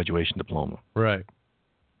accept their graduation diploma. Right.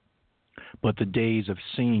 But the days of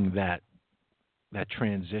seeing that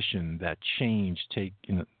transition, that change take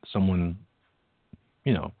someone,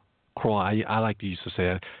 crawl. I like to used to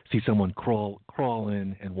say, I see someone crawl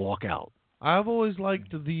in and walk out. I've always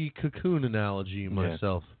liked the cocoon analogy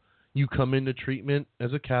myself. Yeah. You come into treatment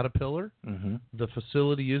as a caterpillar. Mm-hmm. The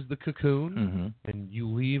facility is the cocoon, mm-hmm. and you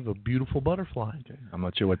leave a beautiful butterfly. Okay. I'm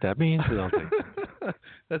not sure what that means, but I'll take it.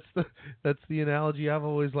 That's the analogy I've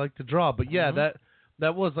always liked to draw. But yeah, mm-hmm.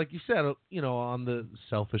 that was, like you said, on the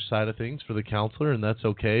selfish side of things for the counselor, and that's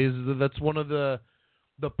okay. That's one of the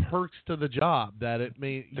perks to the job, that it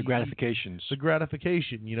may the gratifications. The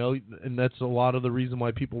gratification, and that's a lot of the reason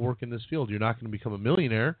why people work in this field. You're not going to become a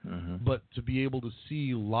millionaire, mm-hmm. but to be able to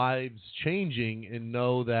see lives changing and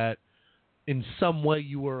know that in some way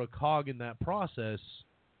you were a cog in that process,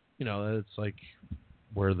 it's like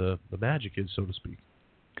where the magic is, so to speak.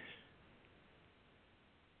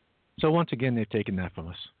 So once again, they've taken that from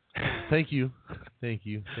us. Thank you,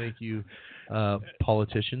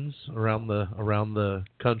 politicians around the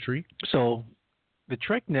country. So the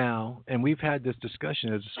trick now, and we've had this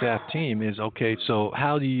discussion as a staff team, is okay. So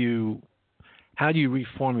how do you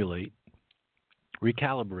reformulate,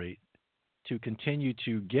 recalibrate to continue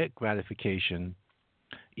to get gratification,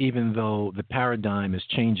 even though the paradigm is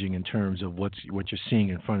changing in terms of what you're seeing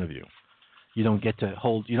in front of you? You don't get to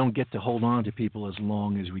hold on to people as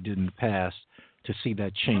long as we did in the past to see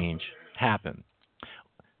that change happen.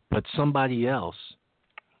 But somebody else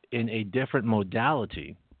in a different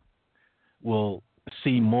modality will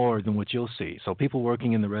see more than what you'll see. So people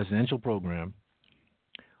working in the residential program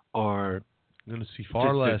are going to see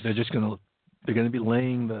far less. They're going to be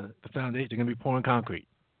laying the foundation. They're going to be pouring concrete.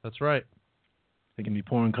 That's right. They're going to be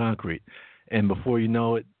pouring concrete, and before you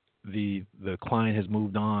know it, the client has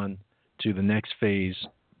moved on to the next phase.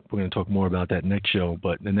 We're going to talk more about that next show,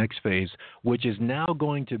 but the next phase, which is now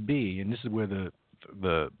going to be, and this is where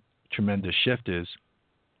the tremendous shift is.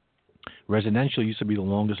 Residential used to be the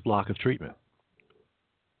longest block of treatment.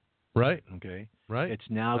 Right. Okay. Right. It's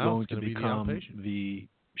now going to become the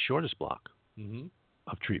shortest block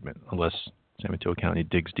of treatment, unless San Mateo County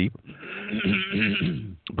digs deep.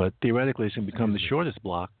 But theoretically, it's going to become the shortest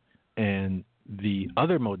block, and the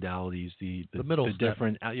other modalities, the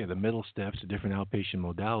different the middle steps, the different outpatient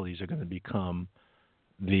modalities are going to become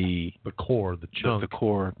the core, the chunk, the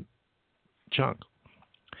core chunk.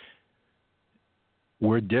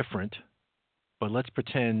 We're different, but let's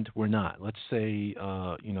pretend we're not. Let's say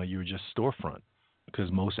you're just storefront,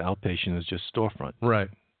 because most outpatient is just storefront. Right.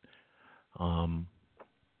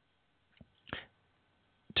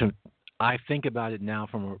 I think about it now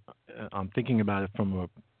I'm thinking about it from a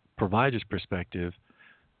provider's perspective.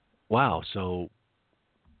 Wow. So,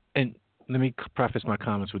 and let me preface my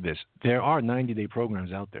comments with this: there are 90-day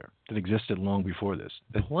programs out there that existed long before this.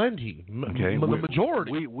 Plenty. Okay. The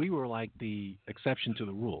majority. We were like the exception to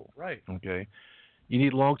the rule. Right. Okay. You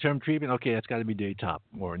need long-term treatment. Okay, that's got to be Daytop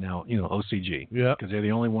or now OCG. Yeah. Because they're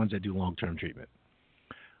the only ones that do long-term treatment.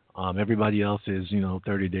 Everybody else is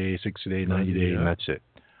 30 days, 60 days, 90 days, and that's it.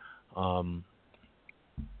 So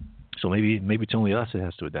maybe it's only us that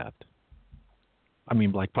has to adapt. I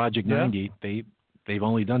mean, like Project 90, they've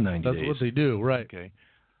only done 90 days. That's what they do, right? Okay.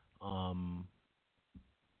 I'm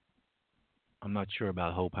not sure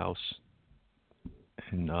about Hope House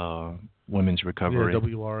and Women's Recovery. Yeah,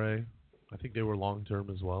 WRA. I think they were long term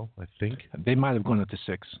as well. I think they might have gone up to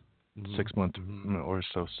 6 months or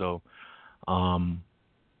so. So,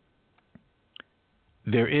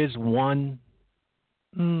 there is one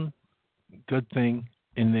good thing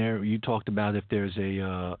in there. You talked about if there's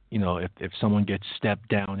a, if someone gets stepped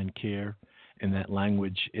down in care, and that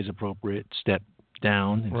language is appropriate, step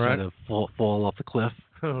down instead of fall off the cliff,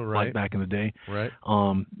 like back in the day. Right.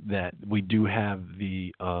 That we do have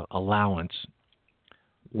the allowance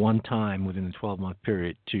one time within the 12-month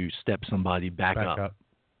period to step somebody back up.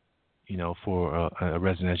 For a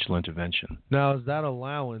residential intervention. Now, is that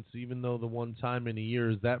allowance, even though the one time in a year,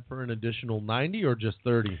 is that for an additional 90 or just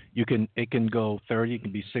 30? It can go 30, it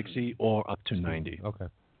can be 60, or up to 90. Okay.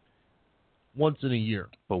 Once in a year.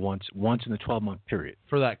 But once in the 12-month period.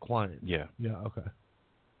 For that client. Yeah. Yeah, okay.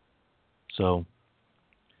 So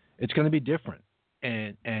it's going to be different.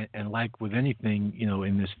 And like with anything,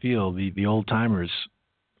 in this field, the old timers,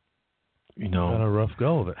 had a rough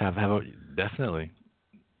go of it. Have definitely.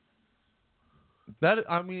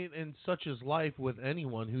 And such is life with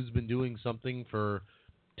anyone who's been doing something for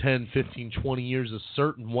 10, 15, 20 years a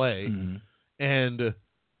certain way, and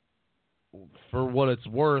for what it's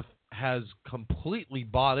worth, has completely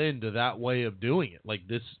bought into that way of doing it. Like,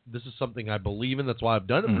 this is something I believe in. That's why I've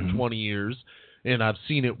done it for 20 years, and I've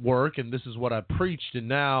seen it work, and this is what I preached, and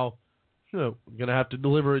now I'm going to have to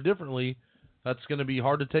deliver it differently. That's going to be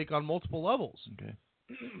hard to take on multiple levels. Okay.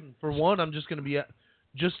 For one, I'm just going to be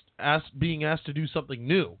being asked to do something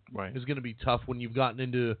new is going to be tough when you've gotten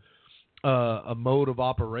into a mode of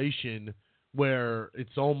operation where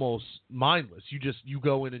it's almost mindless. You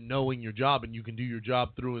go in and knowing your job, and you can do your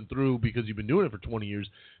job through and through because you've been doing it for 20 years.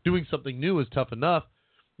 Doing something new is tough enough.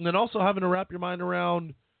 And then also having to wrap your mind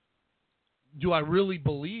around, do I really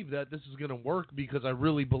believe that this is going to work because I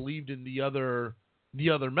really believed in the other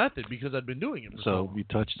method because I'd been doing it for so long. You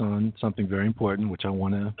touched on something very important, which I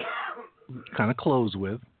want to kind of close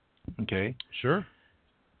with, okay? Sure.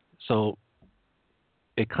 So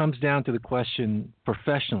it comes down to the question,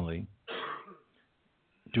 professionally,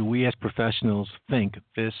 do we as professionals think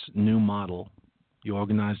this new model, the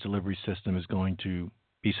organized delivery system, is going to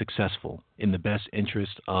be successful in the best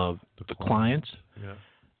interest of the clients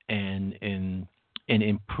and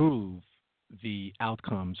improve the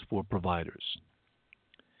outcomes for providers?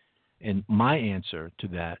 And my answer to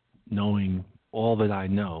that, knowing all that I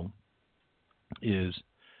know, is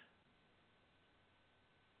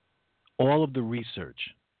all of the research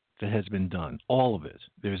that has been done, all of it.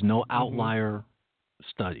 There's no outlier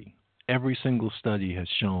study. Every single study has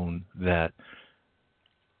shown that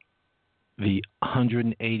the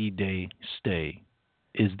 180-day stay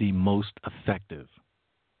is the most effective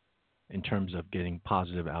in terms of getting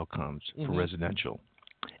positive outcomes for residential.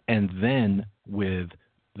 And then with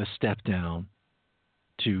the step down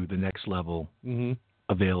to the next level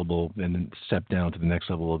available, and then step down to the next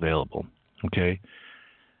level available. Okay?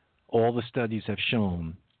 All the studies have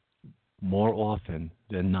shown more often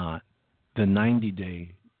than not the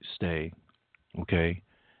 90-day stay, okay,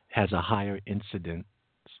 has a higher incidence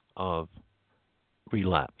of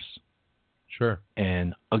relapse. Sure.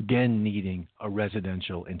 And again, needing a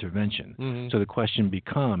residential intervention. So the question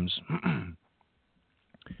becomes,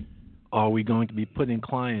 are we going to be putting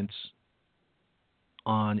clients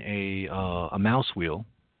on a mouse wheel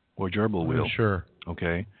or gerbil wheel? Sure.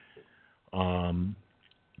 Okay. And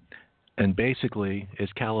basically, is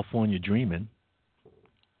California dreaming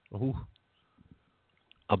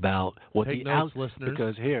about what Take the notes, listeners.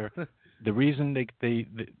 Because here, the reason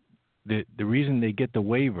the reason they get the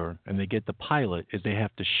waiver and they get the pilot is they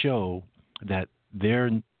have to show that their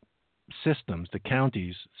systems, the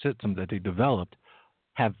county's systems that they developed,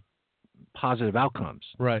 have positive outcomes.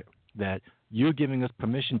 Right. That you're giving us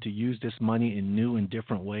permission to use this money in new and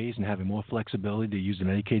different ways and having more flexibility to use the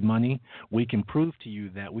Medicaid money. We can prove to you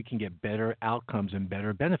that we can get better outcomes and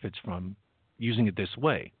better benefits from using it this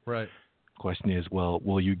way. Right. Question is, well,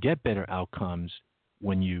 will you get better outcomes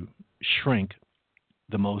when you shrink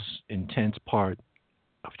the most intense part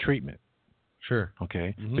of treatment? Sure.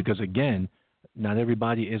 Okay? Because, again, not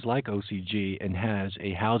everybody is like OCG and has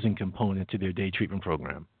a housing component to their day treatment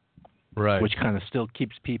program. Right. Which kind of still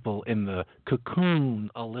keeps people in the cocoon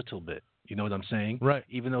a little bit. You know what I'm saying? Right.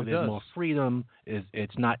 Even though It there's does. more freedom,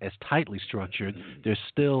 it's not as tightly structured. They're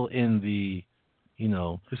still in the,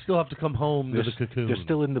 They still have to come home to the cocoon. They're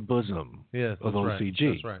still in the bosom of OCG. Right.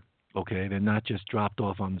 That's right. Okay, they're not just dropped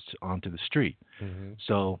off onto the street.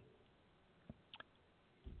 So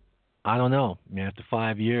I don't know. I mean, after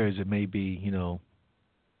 5 years, it may be,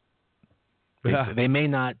 they may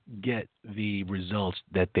not get the results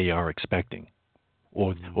that they are expecting,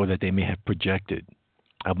 or that they may have projected.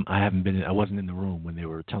 I wasn't in the room when they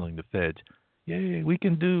were telling the feds, "Yeah, we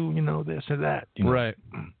can do, this or that." Right.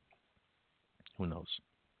 Who knows?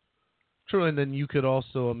 True, and then you could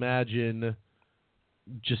also imagine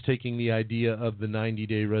just taking the idea of the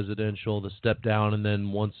 90-day residential, the step down, and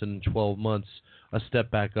then once in 12 months, a step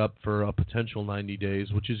back up for a potential 90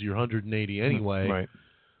 days, which is your 180 anyway. Right.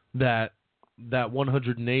 That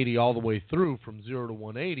 180 all the way through from 0 to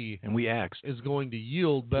 180 and we asked, is going to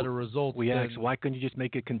yield better results. We asked, why couldn't you just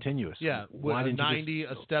make it continuous? Yeah, why with a 90,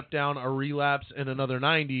 a step down, a relapse, and another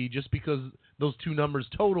 90, just because those two numbers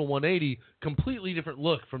total 180, completely different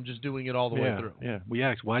look from just doing it all the way through. Yeah, we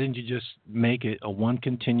asked, why didn't you just make it a one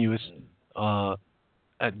continuous, the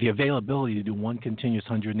availability to do one continuous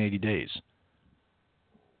 180 days?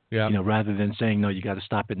 Yeah. Rather than saying, no, you got to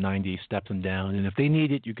stop at 90, step them down, and if they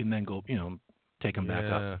need it, you can then go, take them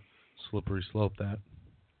back up. Slippery slope that.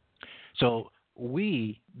 So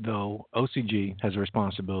we, though, OCG has a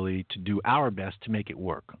responsibility to do our best to make it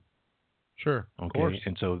work. Sure, okay? Of course.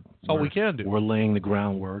 And so that's all we can do. We're laying the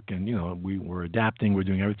groundwork, and we're adapting. We're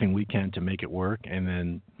doing everything we can to make it work. And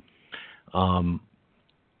then,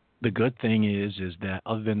 the good thing is that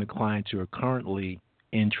other than the clients who are currently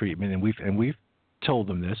in treatment, and we've told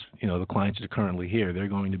them this, the clients that are currently here, they're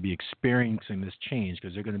going to be experiencing this change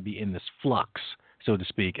because they're going to be in this flux, so to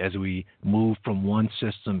speak, as we move from one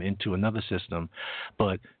system into another system.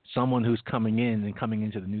 But someone who's coming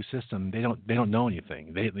into the new system, they don't know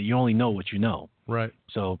anything. You only know what you know. Right.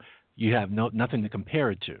 So you have nothing to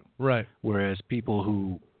compare it to. Right. Whereas people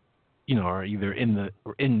who, are either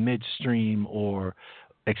in midstream or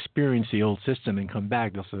experience the old system and come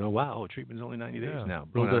back, they'll say, "Oh wow, treatment's only 90 days now."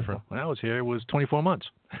 Real different. When I was here, it was 24 months.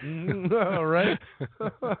 Right.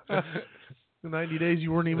 90 days,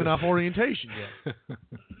 you weren't even off orientation yet.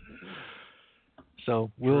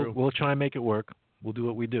 So we'll try and make it work. We'll do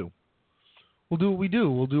what we do. We'll do what we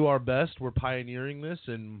do. We'll do our best. We're pioneering this,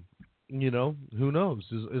 and who knows?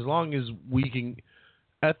 As long as we can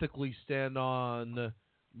ethically stand on,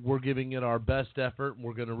 we're giving it our best effort.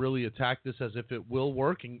 We're going to really attack this as if it will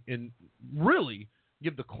work, and really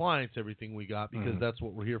give the clients everything we got, because that's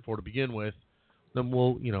what we're here for to begin with. Then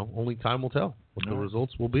we'll, only time will tell what the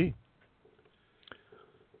results will be.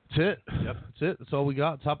 That's it. Yep. That's it. That's all we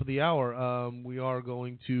got. Top of the hour. We are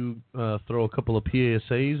going to throw a couple of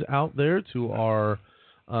PSAs out there to our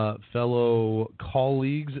fellow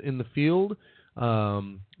colleagues in the field.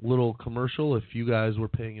 little commercial, if you guys were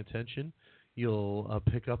paying attention, you'll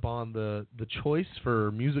pick up on the choice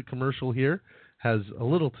for music commercial here has a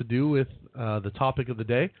little to do with the topic of the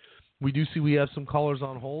day. We do see we have some callers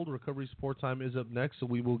on hold. Recovery Support Time is up next, so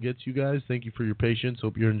we will get to you guys. Thank you for your patience.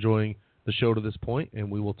 Hope you're enjoying the show to this point, and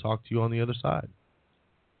we will talk to you on the other side.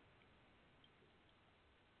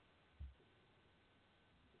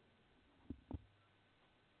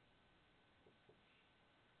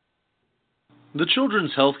 The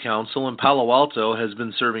Children's Health Council in Palo Alto has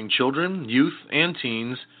been serving children, youth, and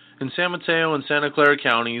teens in San Mateo and Santa Clara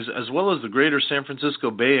counties, as well as the greater San Francisco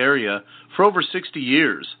Bay Area, for over 60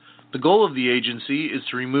 years. The goal of the agency is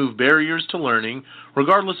to remove barriers to learning,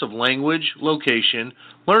 regardless of language, location,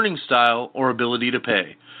 learning style, or ability to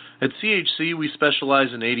pay. At CHC, we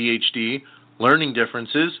specialize in ADHD, learning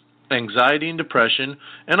differences, anxiety and depression,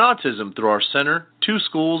 and autism through our center, 2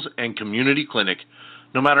 schools, and community clinic.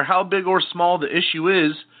 No matter how big or small the issue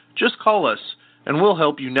is, just call us, and we'll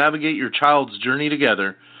help you navigate your child's journey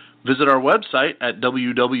together. Visit our website at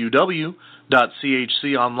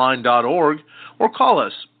www.chconline.org or call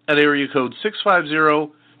us at area code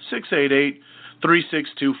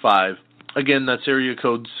 650-688-3625. Again, that's area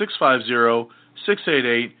code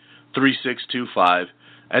 650-688-3625.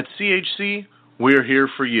 At CHC, we're here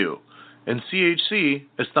for you. En CHC,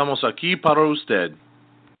 estamos aquí para usted.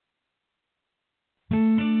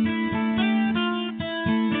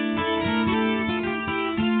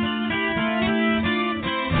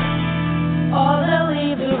 All the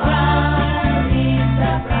leaves are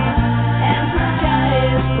brown, and the sky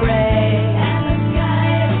is gray,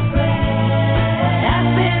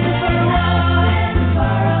 I've been for a while,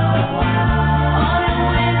 on a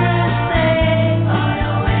winter's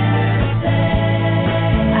day,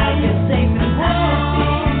 I could safe and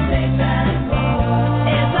warm,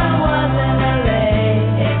 if I was in LA,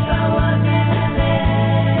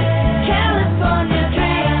 California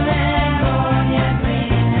dreaming,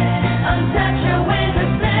 untouched a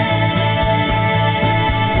winter's day.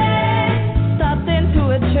 Stopped into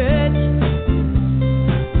a church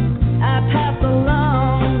I passed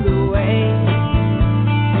along the way,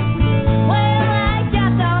 where I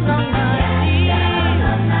got down on my knees, and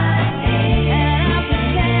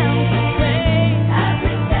I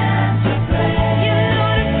began to pray. You know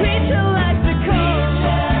the preacher likes the coach,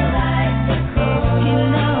 he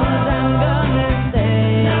knows I'm gonna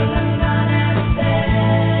stay.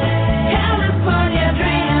 California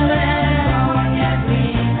dreaming,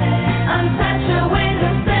 untouched a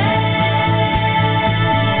winter's day.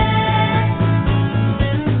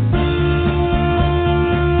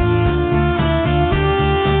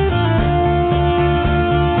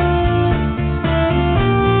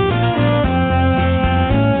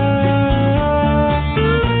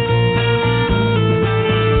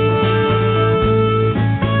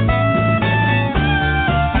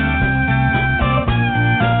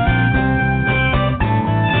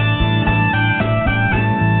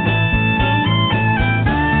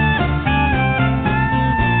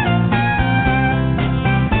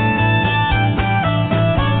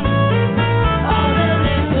 All the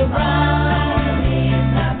leaves are brown,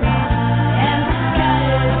 and the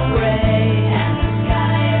sky is gray,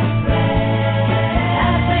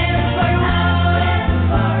 I've been for a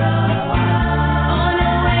while, on a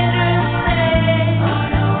winter's day,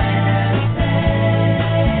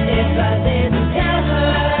 if I didn't tell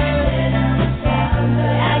her,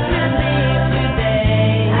 I could leave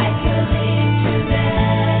today.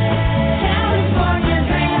 California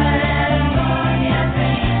dreaming,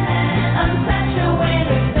 untouched a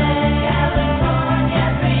winter's day.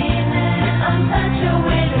 Untouched a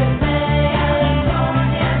winter's day.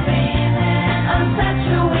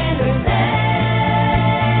 Untouched a winter's day.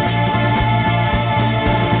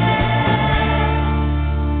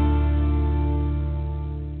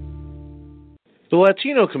 The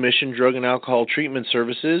Latino Commission Drug and Alcohol Treatment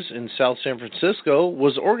Services in South San Francisco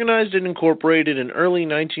was organized and incorporated in early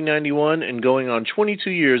 1991 and going on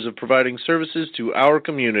 22 years of providing services to our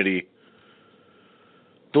community.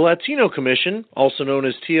 The Latino Commission, also known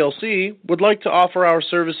as TLC, would like to offer our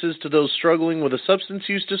services to those struggling with a substance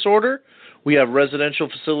use disorder. We have residential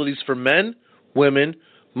facilities for men, women,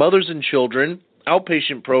 mothers and children,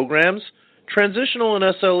 outpatient programs, transitional and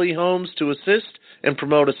SLE homes to assist and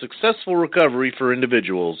promote a successful recovery for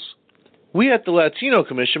individuals. We at the Latino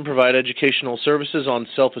Commission provide educational services on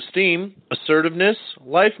self-esteem, assertiveness,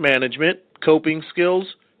 life management, coping skills,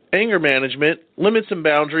 anger management, limits and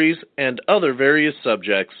boundaries, and other various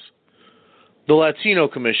subjects. The Latino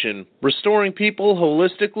Commission, restoring people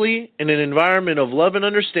holistically in an environment of love and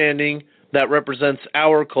understanding that represents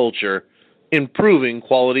our culture, improving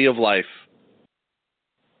quality of life.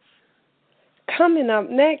 Coming up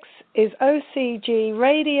next is OCG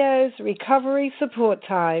Radio's Recovery Support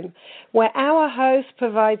Time, where our host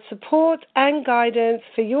provides support and guidance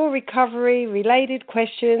for your recovery-related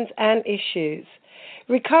questions and issues.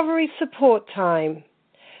 Recovery Support Time,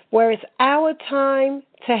 where it's our time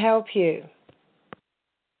to help you.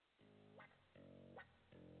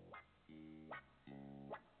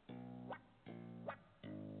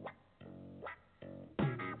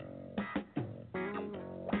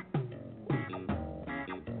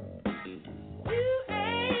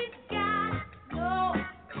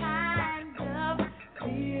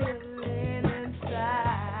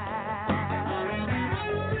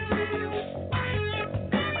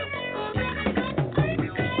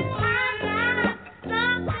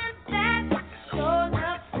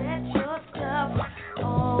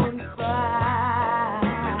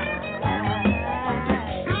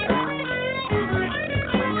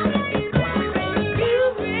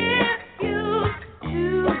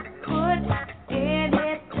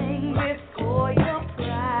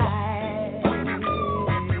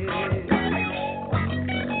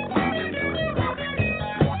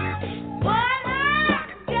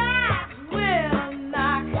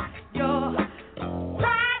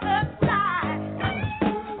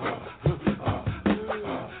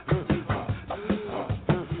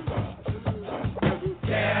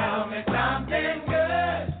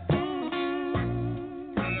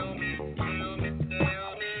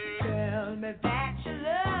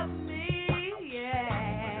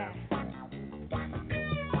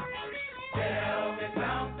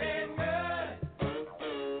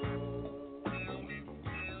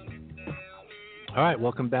 All right,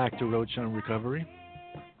 welcome back to Roadshow Recovery.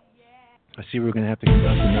 I see we're going to have to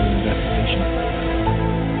conduct another investigation.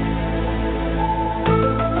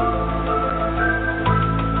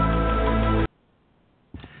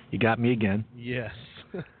 You got me again. Yes.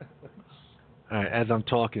 All right, as I'm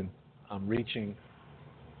talking, I'm reaching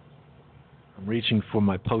for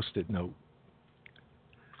my Post-it note,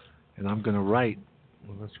 and I'm going to write.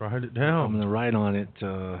 Well, let's write it down. I'm going to write on it.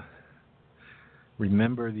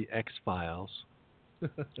 Remember the X-Files.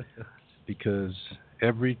 Because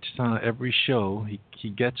every show he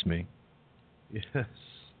gets me.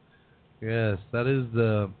 Yes, that is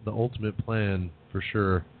the ultimate plan for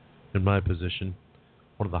sure. In my position,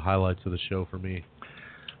 one of the highlights of the show for me.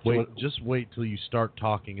 Just wait till you start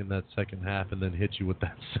talking in that second half, and then hit you with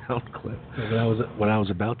that sound clip. What I was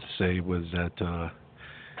about to say was that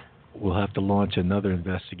we'll have to launch another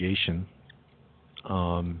investigation.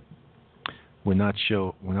 We're not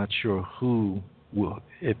sure who. Well,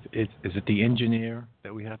 is it the engineer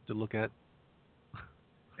that we have to look at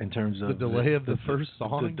in terms of the delay of the first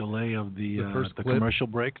song? The delay of the first the clip? Commercial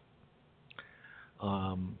break?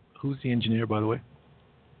 Who's the engineer, by the way?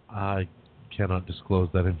 I cannot disclose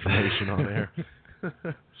that information on air.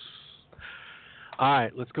 All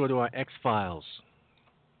right, let's go to our X-Files.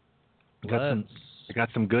 I got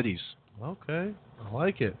some goodies. Okay, I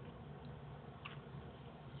like it.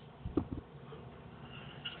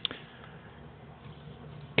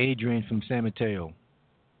 Adrian from San Mateo.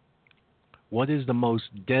 What is the most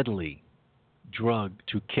deadly drug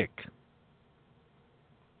to kick?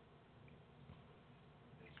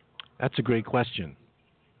 That's a great question.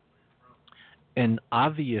 An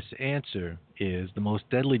obvious answer is the most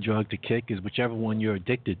deadly drug to kick is whichever one you're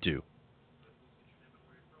addicted to.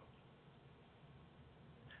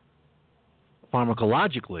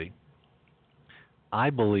 Pharmacologically, I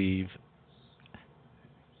believe,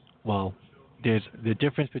 there's the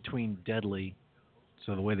difference between deadly,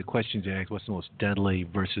 so the way the question's asked, what's the most deadly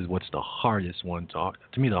versus what's the hardest one.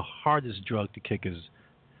 To me, the hardest drug to kick is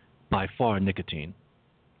by far nicotine.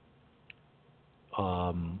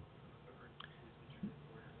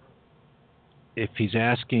 If he's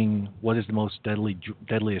asking what is the most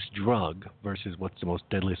deadliest drug versus what's the most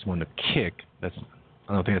deadliest one to kick, I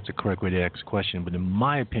don't think that's the correct way to ask the question, but in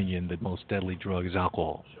my opinion, the most deadly drug is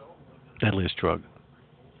alcohol. Deadliest drug.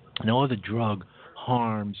 No other drug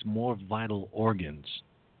harms more vital organs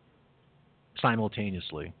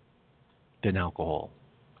simultaneously than alcohol.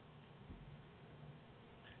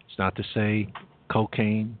 It's not to say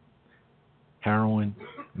cocaine, heroin,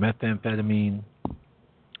 methamphetamine,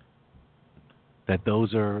 that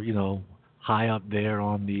those are, high up there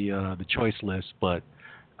on the choice list, but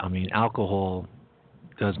I mean, alcohol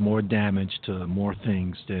does more damage to more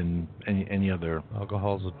things than any other.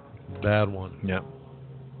 Alcohol's a bad one. Yeah.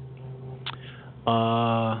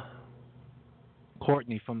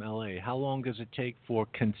 Courtney from LA. How long does it take for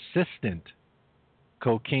consistent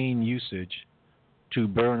cocaine usage to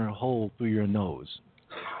burn a hole through your nose?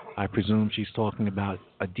 I presume she's talking about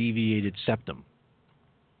a deviated septum.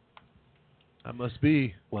 That must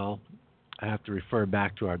be. Well, I have to refer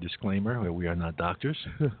back to our disclaimer where we are not doctors.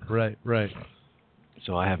 Right.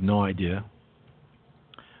 So I have no idea.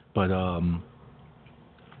 But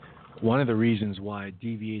one of the reasons why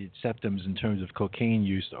deviated septums in terms of cocaine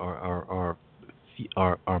use are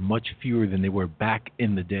much fewer than they were back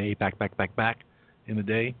in the day, back in the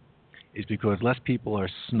day, is because less people are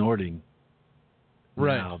snorting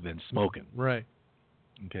now than smoking. Right.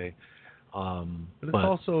 Okay. But it's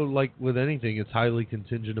also like with anything, it's highly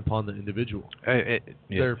contingent upon the individual. It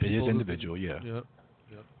is individual, Yep.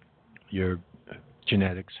 Your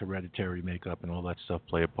genetics, hereditary makeup, and all that stuff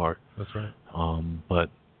play a part. That's right. But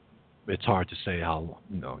it's hard to say how,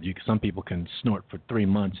 some people can snort for 3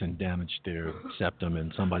 months and damage their septum,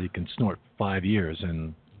 and somebody can snort for 5 years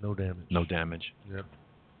and no damage. Yep.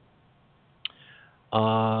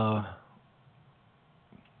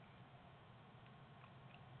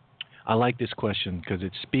 I like this question because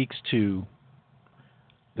it speaks to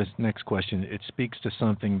this next question. It speaks to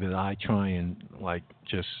something that I try and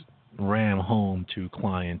just ram home to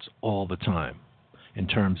clients all the time in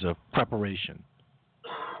terms of preparation.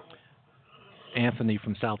 Anthony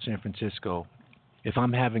from South San Francisco, if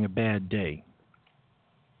I'm having a bad day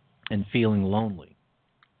and feeling lonely,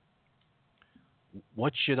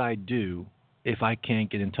 what should I do if I can't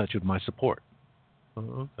get in touch with my support?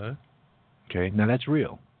 Oh, okay. Okay, now that's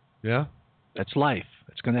real. Yeah. That's life.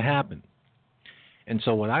 It's going to happen. And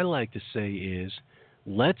so what I like to say is,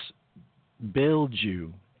 let's build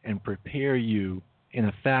you and prepare you in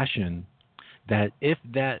a fashion that if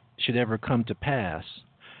that should ever come to pass,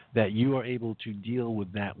 that you are able to deal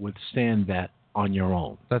with that, withstand that on your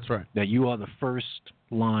own. That's right. That you are the first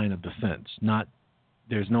line of defense.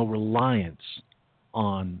 There's no reliance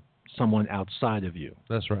on someone outside of you.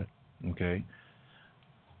 That's right. Okay?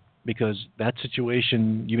 Because that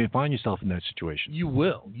situation, you may find yourself in that situation. You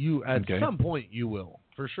will. At some point, you will,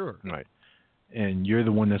 for sure. Right. And you're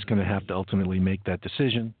the one that's going to have to ultimately make that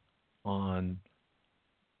decision on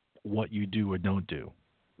what you do or don't do.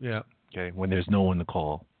 Yeah. Okay, when there's no one to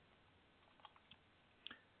call.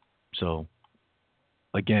 So,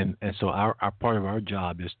 again, and so our part of our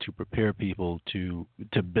job is to prepare people to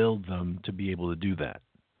build them to be able to do that.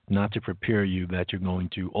 Not to prepare you that you're going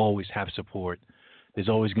to always have support. There's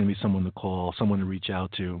always going to be someone to call, someone to reach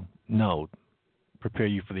out to. No, prepare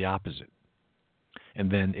you for the opposite. And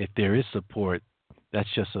then if there is support, that's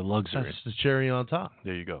just a luxury. That's the cherry on top.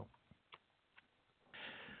 There you go.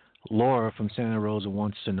 Laura from Santa Rosa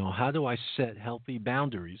wants to know, how do I set healthy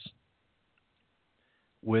boundaries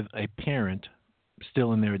with a parent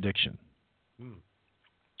still in their addiction?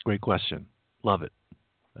 Great question. Love it.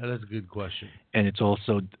 That is a good question. And it's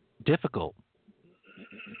also difficult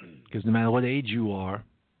because no matter what age you are,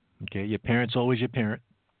 okay, your parent's always your parent.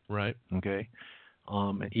 Right. Okay.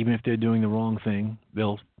 Even if they're doing the wrong thing,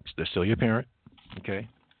 they're still your parent. Okay.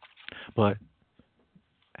 But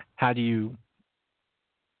how do you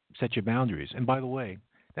set your boundaries? And by the way,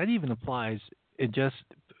 that even applies. It just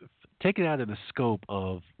take it out of the scope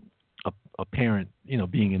of a parent,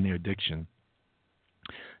 being in their addiction.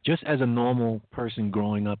 Just as a normal person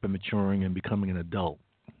growing up and maturing and becoming an adult,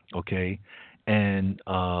 okay, and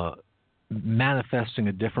manifesting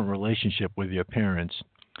a different relationship with your parents.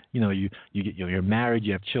 You're married,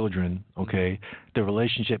 you have children, okay. The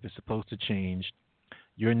relationship is supposed to change.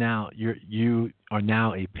 You are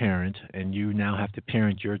now a parent, and you now have to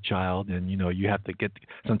parent your child, and you have to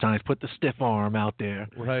sometimes put the stiff arm out there,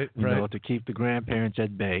 right, to keep the grandparents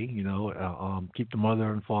at bay, keep the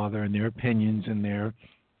mother and father and their opinions and their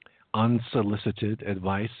unsolicited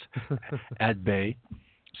advice at bay.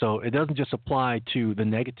 So it doesn't just apply to the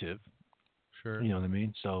negative. Sure. You know what I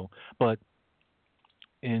mean? So, but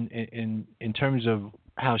in terms of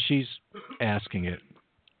how she's asking it,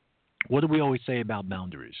 what do we always say about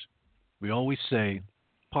boundaries? We always say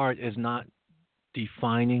part is not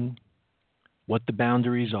defining what the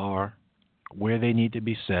boundaries are, where they need to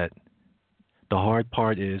be set. The hard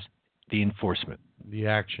part is the enforcement. The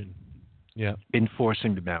action. Yeah.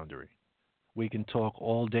 Enforcing the boundary. We can talk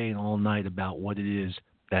all day and all night about what it is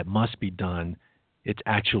that must be done. It's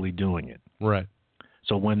actually doing it. Right.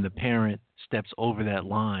 So when the parent steps over that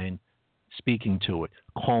line, speaking to it,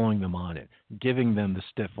 calling them on it, giving them the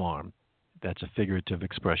stiff arm, that's a figurative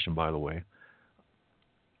expression, by the way,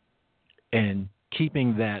 and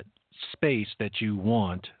keeping that space that you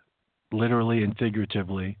want, literally and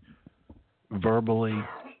figuratively, verbally,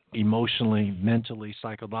 emotionally, mentally,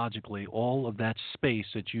 psychologically, all of that space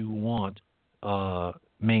that you want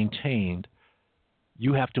maintained,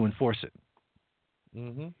 you have to enforce it.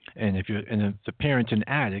 Mm-hmm. And if the parent's an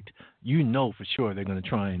addict, for sure they're going to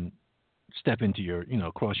try and step into your,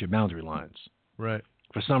 cross your boundary lines. Right.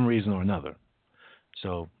 For some reason or another.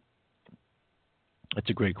 So that's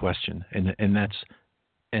a great question, and that's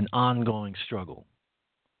an ongoing struggle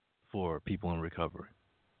for people in recovery.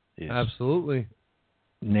 Absolutely.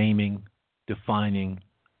 Naming, defining,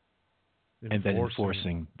 and then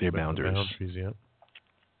enforcing their boundaries. Yeah.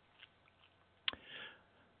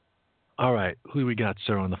 All right, who do we got,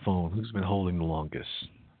 sir, on the phone? Who's been holding the longest?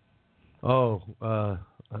 Oh, I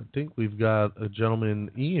think we've got a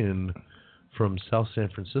gentleman, Ian, from South San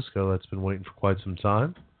Francisco that's been waiting for quite some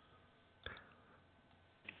time.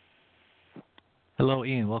 Hello,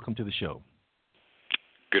 Ian. Welcome to the show.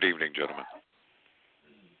 Good evening, gentlemen.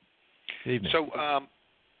 Good evening. So,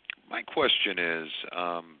 my question is,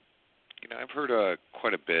 I've heard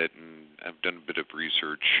quite a bit, and I've done a bit of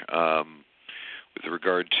research with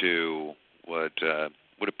regard to what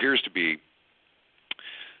appears to be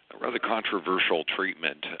a rather controversial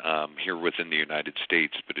treatment here within the United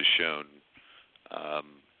States, but has shown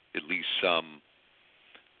at least some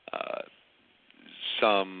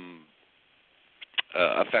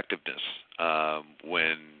effectiveness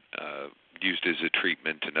when used as a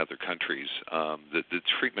treatment in other countries. The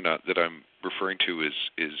treatment that I'm referring to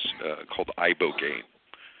is called ibogaine.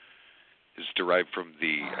 It's derived from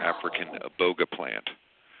the African iboga plant.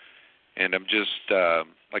 And I'm just,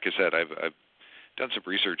 like I said, I've done some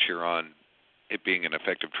research here on it being an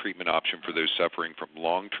effective treatment option for those suffering from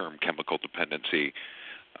long-term chemical dependency.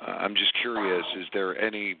 I'm just curious, is there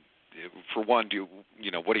any, for one,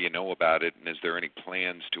 what do you know about it, and is there any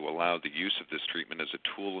plans to allow the use of this treatment as a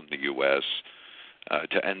tool in the U.S.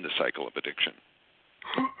 To end the cycle of addiction?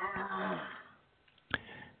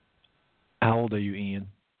 How old are you, Ian?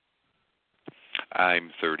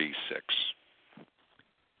 I'm 36.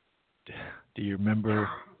 Do you remember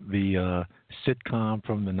the sitcom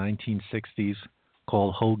from the 1960s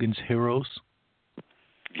called Hogan's Heroes?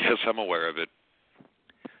 Yes, I'm aware of it.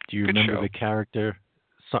 Do you Good remember show. the character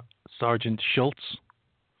Sergeant Schultz?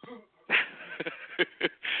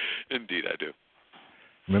 Indeed, I do.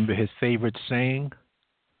 Remember his favorite saying?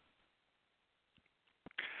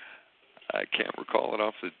 I can't recall it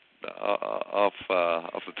off the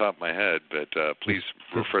top of my head, but please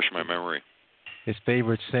refresh my memory. His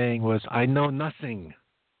favorite saying was, "I know nothing."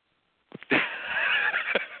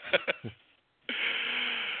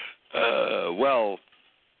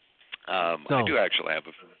 I do actually have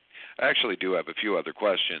a few other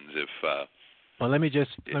questions. Well, let me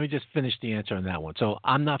just finish the answer on that one. So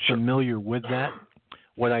I'm not familiar with that.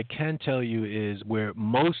 What I can tell you is where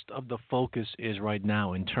most of the focus is right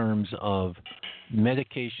now in terms of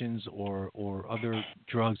medications or other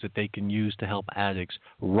drugs that they can use to help addicts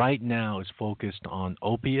right now is focused on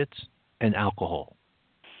opiates and alcohol.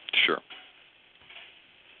 Sure.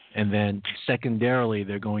 And then secondarily,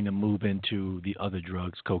 they're going to move into the other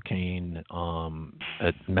drugs, cocaine,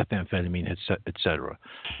 methamphetamine, et cetera.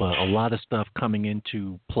 But a lot of stuff coming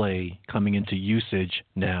into play, coming into usage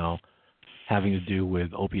now, having to do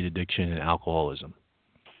with opiate addiction and alcoholism.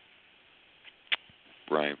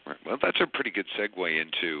 Right. Well, that's a pretty good segue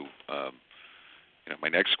into my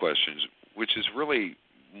next question, which is really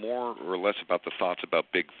more or less about the thoughts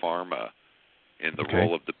about big pharma in the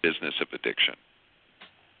role of the business of addiction.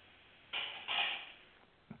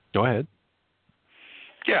 Go ahead.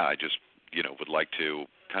 Yeah, I just would like to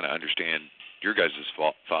kind of understand your guys'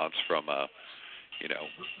 thoughts from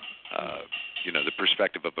the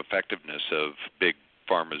perspective of effectiveness of big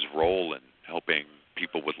pharma's role in helping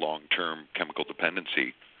people with long-term chemical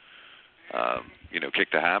dependency,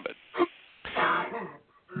 kick the habit.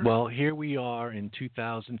 Well, here we are in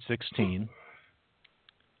 2016.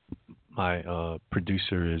 My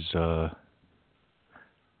producer is.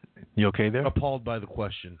 You okay there? Appalled by the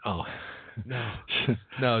question. Oh.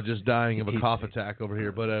 No, just dying of a cough attack over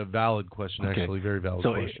here, but a valid question, actually, very valid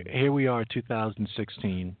question. So here we are,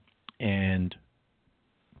 2016, and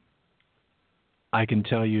I can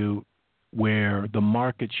tell you where the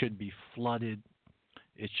market should be flooded.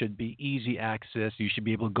 It should be easy access. You should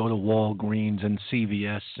be able to go to Walgreens and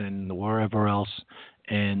CVS and wherever else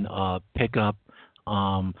and pick up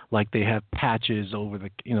like they have patches over the,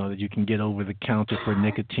 that you can get over the counter for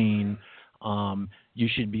nicotine. You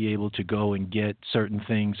should be able to go and get certain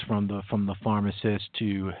things from the pharmacist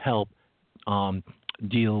to help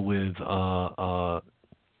deal with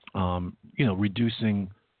reducing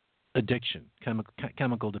addiction,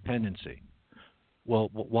 chemical dependency.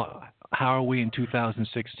 Well, how are we in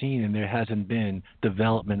 2016 and there hasn't been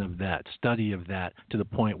development of that, study of that to the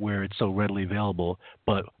point where it's so readily available?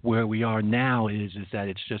 But where we are now is that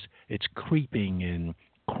it's creeping and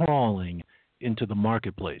crawling into the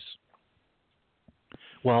marketplace.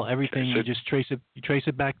 Well, everything Okay, so you just trace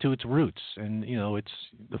it back to its roots, and it's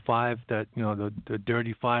the five that the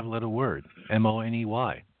dirty 5-letter word,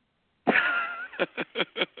 MONEY.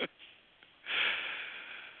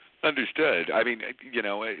 Understood. I mean,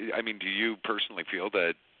 do you personally feel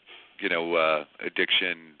that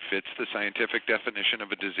addiction fits the scientific definition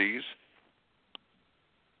of a disease?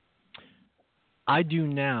 I do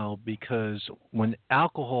now, because when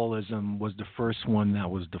alcoholism was the first one that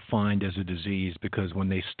was defined as a disease, because when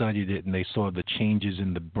they studied it and they saw the changes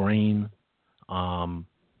in the brain, and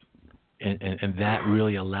that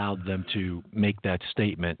really allowed them to make that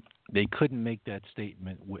statement. They couldn't make that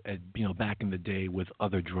statement, back in the day with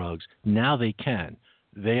other drugs. Now they can.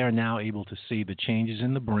 They are now able to see the changes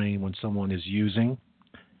in the brain when someone is using,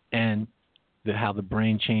 and how the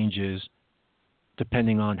brain changes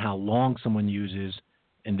depending on how long someone uses,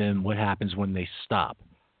 and then what happens when they stop.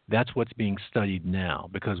 That's what's being studied now,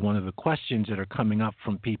 because one of the questions that are coming up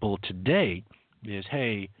from people today is,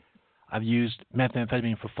 hey, I've used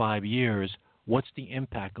methamphetamine for 5 years. What's the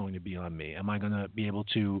impact going to be on me? Am I going to be able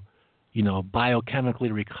to,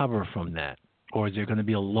 biochemically recover from that? Or is there going to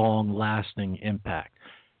be a long-lasting impact?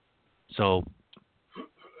 So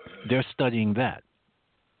they're studying that.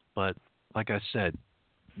 But like I said,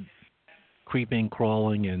 creeping,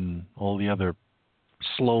 crawling, and all the other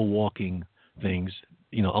slow walking things,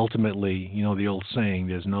 ultimately, the old saying,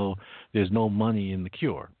 there's no money in the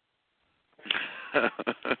cure.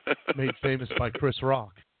 Made famous by Chris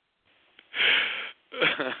Rock.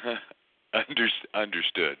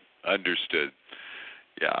 Understood.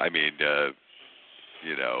 Yeah, I mean,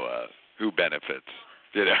 who benefits?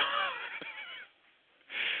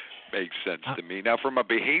 Makes sense to me. Now, from a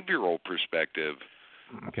behavioral perspective,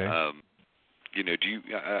 okay. Do you?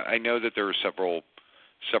 I know that there are several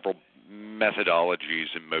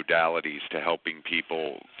methodologies and modalities to helping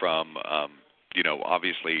people from,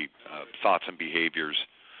 obviously thoughts and behaviors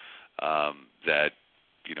that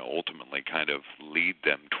ultimately kind of lead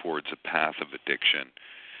them towards a path of addiction.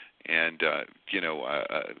 And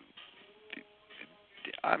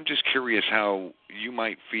I'm just curious how you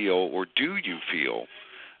might feel, or do you feel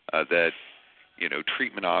that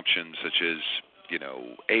treatment options such as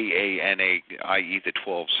AA, NA, i.e. the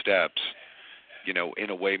 12 steps, in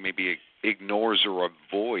a way maybe ignores or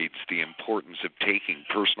avoids the importance of taking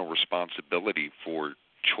personal responsibility for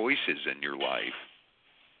choices in your life.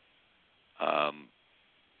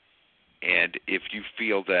 And if you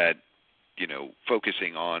feel that,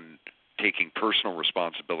 focusing on taking personal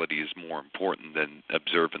responsibility is more important than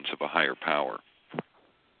observance of a higher power.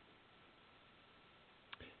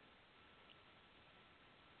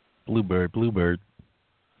 Bluebird.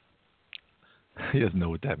 He doesn't know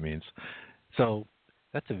what that means. So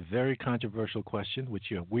that's a very controversial question,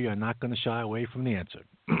 which we are not going to shy away from the answer.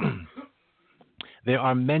 There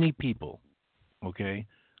are many people, okay,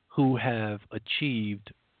 who have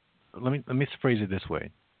achieved, let me phrase it this way.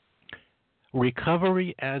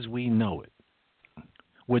 Recovery as we know it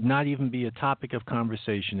would not even be a topic of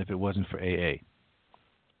conversation if it wasn't for AA.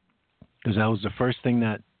 Because that was the first thing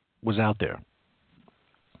that was out there.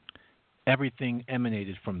 Everything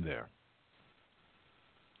emanated from there.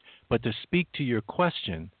 But to speak to your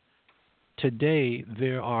question, today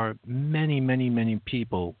there are many, many, many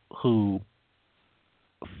people who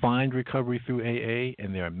find recovery through AA,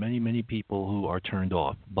 and there are many, many people who are turned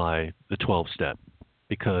off by the 12-step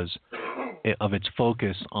because of its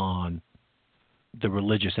focus on the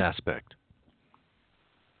religious aspect.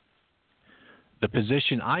 The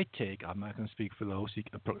position I take, I'm not going to speak for the host,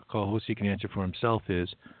 co-host, he can answer for himself, is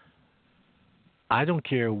I don't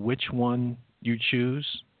care which one you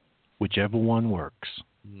choose, whichever one works.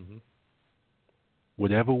 Mm-hmm.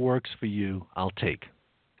 Whatever works for you, I'll take.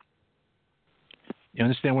 You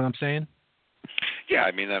understand what I'm saying? Yeah,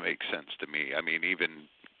 I mean, that makes sense to me.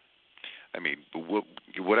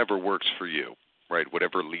 Whatever works for you, right?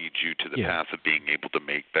 Whatever leads you to the path of being able to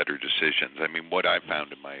make better decisions. I mean, what I've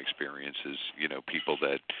found in my experience is, people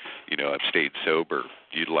that, have stayed sober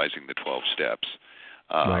utilizing the 12 steps.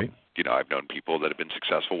 Right. I've known people that have been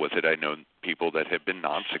successful with it. I've known people that have been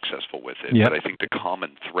non-successful with it. Yep. But I think the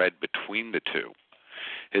common thread between the two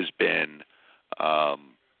has been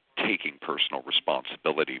taking personal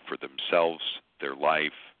responsibility for themselves, their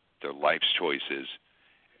life's choices,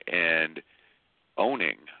 and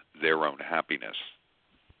owning their own happiness.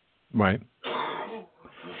 Right.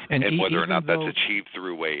 And whether or not that's achieved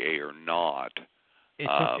through AA or not,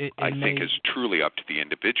 I think is truly up to the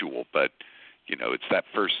individual. But, it's that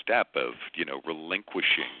first step of,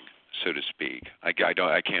 relinquishing, so to speak. I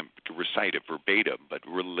can't recite it verbatim, but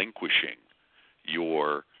relinquishing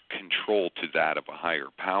your control to that of a higher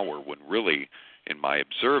power when really in my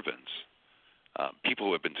observance, people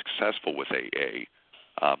who have been successful with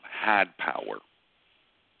AA had power.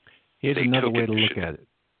 Here's They another took way to look initiative. at it.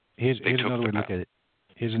 Here's They took another way the to look power. at it.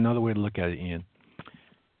 Here's another way to look at it, Ian.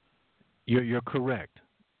 You're correct.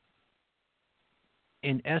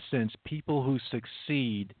 In essence, people who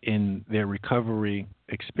succeed in their recovery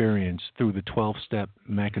experience through the 12-step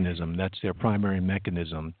mechanism, that's their primary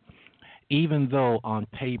mechanism, even though on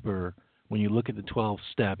paper, when you look at the 12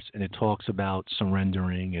 steps and it talks about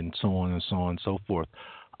surrendering and so on and so on and so forth,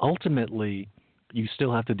 ultimately, you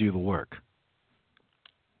still have to do the work.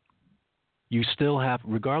 You still have,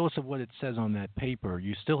 regardless of what it says on that paper,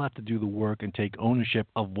 you still have to do the work and take ownership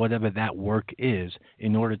of whatever that work is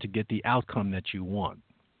in order to get the outcome that you want.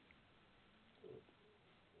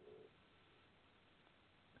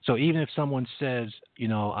 So even if someone says,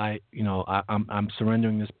 I'm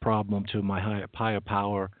surrendering this problem to my higher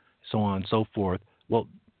power, so on and so forth, well,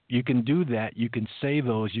 you can do that. You can say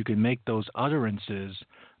those. You can make those utterances,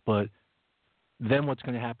 but then what's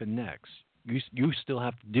going to happen next? You still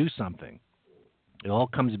have to do something. It all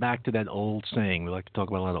comes back to that old saying. We like to talk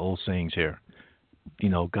about a lot of old sayings here.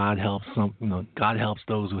 God helps God helps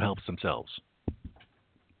those who help themselves.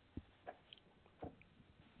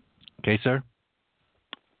 Okay, sir?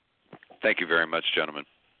 Thank you very much, gentlemen.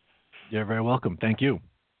 You're very welcome. Thank you.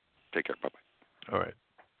 Take care. Bye-bye. All right.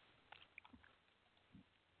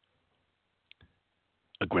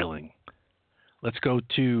 A grilling. Let's go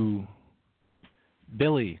to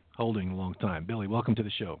Billy, holding a long time. Billy, welcome to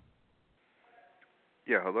the show.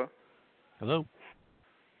 Yeah, hello? Hello?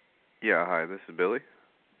 Yeah, hi, this is Billy.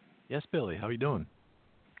 Yes, Billy. How are you doing?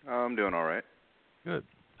 I'm doing all right. Good.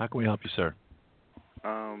 How can we help you, sir?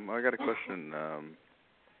 I got a question.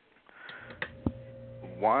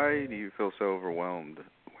 Why do you feel so overwhelmed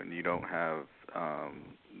when you don't have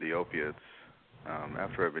the opiates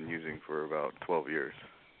after I've been using for about 12 years?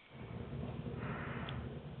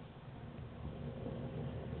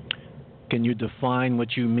 Can you define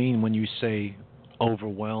what you mean when you say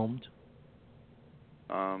overwhelmed?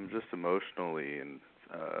 Just emotionally and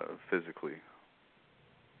physically.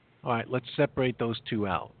 All right, let's separate those two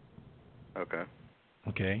out. Okay.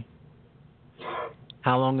 Okay.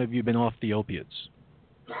 How long have you been off the opiates?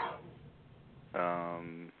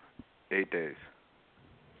 8 days.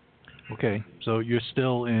 Okay, so you're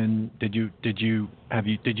still in. Did you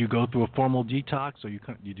go through a formal detox, or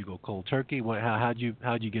did you go cold turkey? How'd you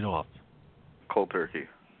get off? Cold turkey.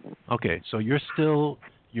 Okay, so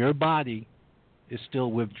your body is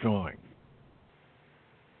still withdrawing.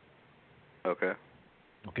 Okay.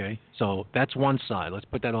 Okay, so that's one side. Let's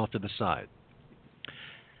put that off to the side.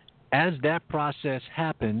 As that process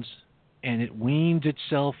happens and it weans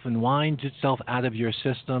itself and winds itself out of your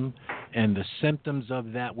system and the symptoms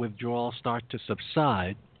of that withdrawal start to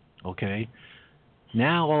subside, okay,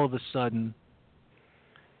 now all of a sudden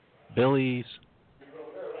Billy's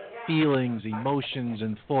feelings, emotions,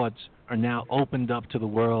 and thoughts are now opened up to the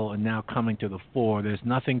world and now coming to the fore. There's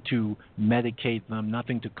nothing to medicate them,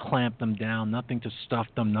 nothing to clamp them down, nothing to stuff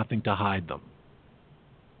them, nothing to hide them.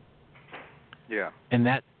 Yeah. And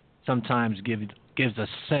that sometimes gives a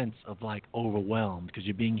sense of like overwhelmed because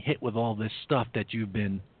you're being hit with all this stuff that you've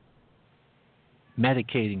been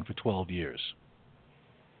medicating for 12 years.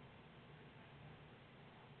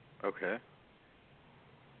 Okay.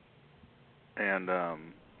 And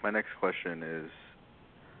my next question is,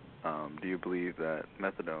 do you believe that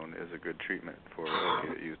methadone is a good treatment for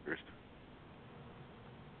opiate users?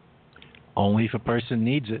 Only if a person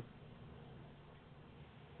needs it.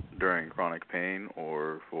 During chronic pain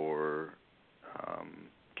or for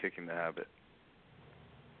kicking the habit?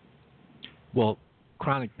 Well,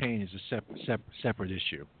 chronic pain is a separate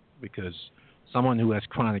issue because someone who has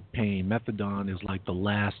chronic pain, methadone is like the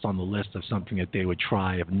last on the list of something that they would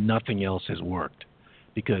try if nothing else has worked,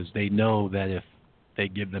 because they know that if they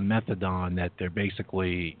give them methadone, that they're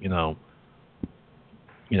basically,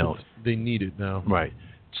 they need it now. Right.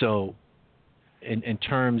 So, in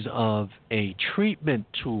terms of a treatment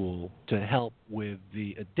tool to help with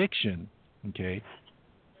the addiction, okay,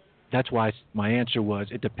 that's why my answer was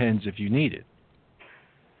it depends if you need it.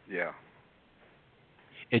 Yeah.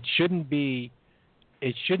 It shouldn't be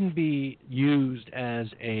used as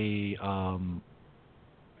a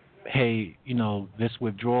hey, this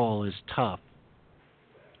withdrawal is tough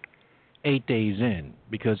 8 days in,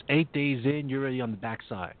 because 8 days in you're already on the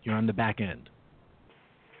backside. You're on the back end.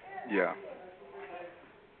 Yeah.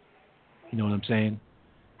 You know what I'm saying?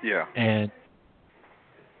 Yeah. And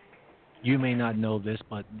you may not know this,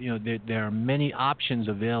 but there are many options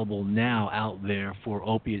available now out there for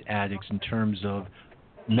opiate addicts in terms of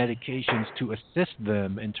medications to assist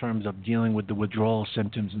them in terms of dealing with the withdrawal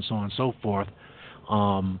symptoms and so on and so forth,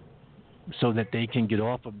 so that they can get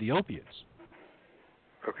off of the opiates.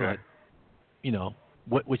 Okay. But, you know,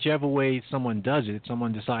 whichever way someone does it, if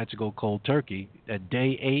someone decides to go cold turkey, at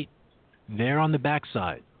day 8, they're on the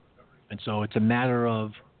backside. And so it's a matter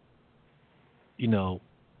of, you know,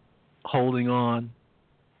 holding on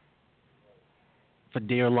for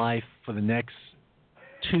dear life for the next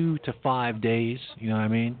 2 to 5 days, you know what I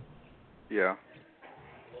mean? Yeah.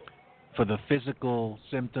 For the physical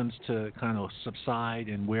symptoms to kind of subside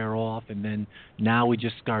and wear off, and then now we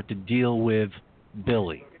just start to deal with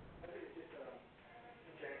Billy.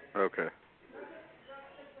 Okay.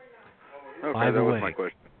 Okay, By the that was way, my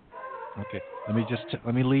question. Okay,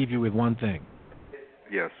 let me leave you with one thing.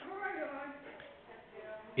 Yes.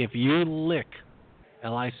 If you lick,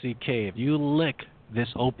 L-I-C-K, if you lick this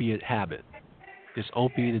opiate habit, this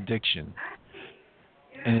opiate addiction,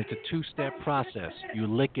 and it's a 2-step process. You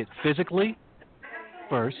lick it physically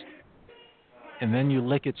first, and then you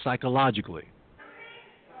lick it psychologically.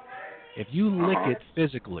 If you lick it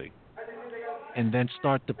physically and then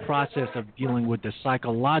start the process of dealing with the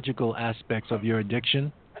psychological aspects of your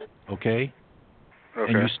addiction, okay?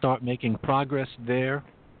 And you start making progress there,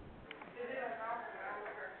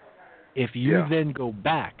 if you then go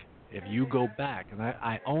back, and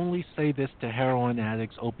I only say this to heroin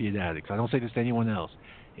addicts, opiate addicts. I don't say this to anyone else.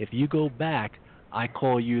 If you go back, I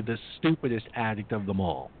call you the stupidest addict of them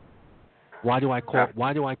all. Why do I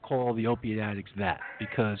call the opiate addicts that?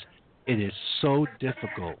 Because it is so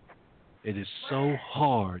difficult. It is so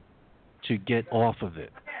hard to get off of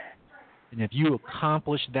it. And if you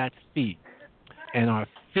accomplish that feat and are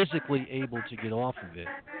physically able to get off of it,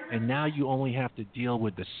 and now you only have to deal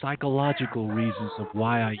with the psychological reasons of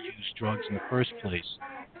why I use drugs in the first place,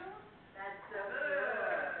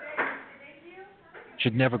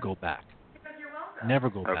 should never go back. Never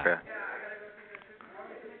go back. Okay.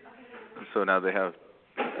 So now they have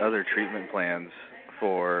other treatment plans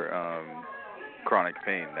for chronic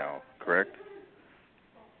pain now, correct?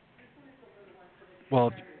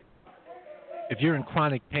 Well, if you're in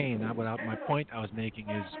chronic pain, my point I was making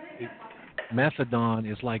is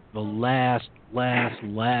methadone is like the last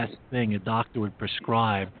thing a doctor would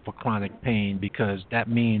prescribe for chronic pain, because that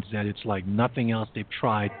means that it's like nothing else they've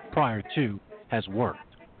tried prior to has worked.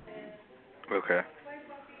 Okay.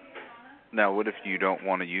 Now, what if you don't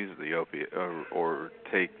want to use the opiate or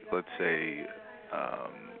take, let's say,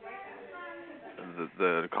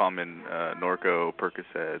 the common Norco,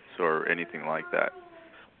 Percocets, or anything like that,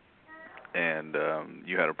 and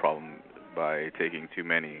you had a problem by taking too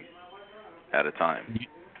many at a time?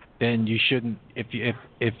 Then you shouldn't.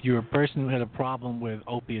 If you're a person who had a problem with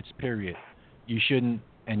opiates, period, you shouldn't.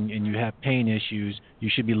 And you have pain issues, you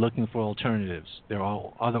should be looking for alternatives. There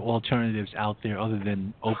are other alternatives out there other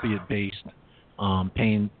than opiate-based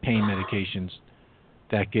pain medications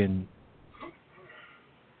that can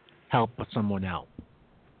help someone out.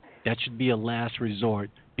 That should be a last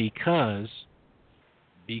resort, because,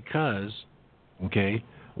 okay,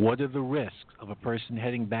 what are the risks of a person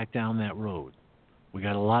heading back down that road? We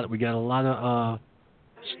got a lot of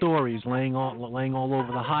stories laying all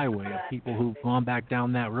over the highway of people who've gone back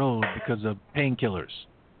down that road because of painkillers.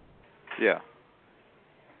 Yeah.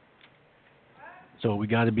 So we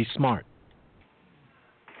got to be smart.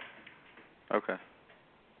 Okay.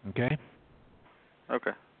 Okay?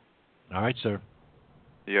 Okay. All right, sir.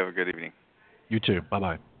 You have a good evening. You too.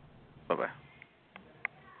 Bye-bye. Bye-bye.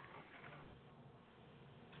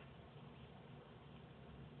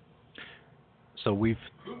 So we've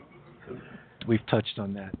touched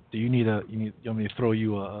on that. Do you need you want me to throw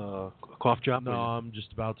you a cough drop? No, I'm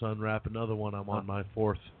just about to unwrap another one. I'm on my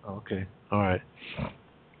 4th. Okay. All right.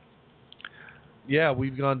 Yeah,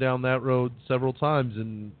 we've gone down that road several times,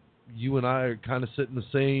 and you and I are kind of sit in the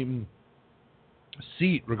same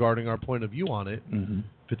seat regarding our point of view on it. Mm-hmm.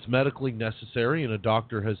 If it's medically necessary and a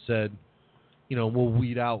doctor has said, we'll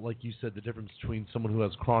weed out, like you said, the difference between someone who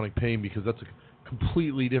has chronic pain, because that's a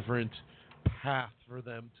completely different path for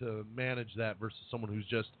them to manage that versus someone who's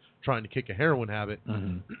just trying to kick a heroin habit.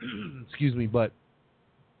 Mm-hmm. Excuse me, but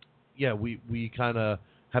yeah, we kind of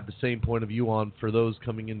have the same point of view on, for those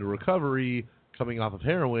coming into recovery, coming off of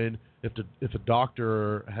heroin, if a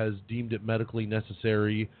doctor has deemed it medically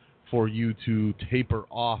necessary for you to taper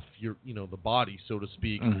off your, the body, so to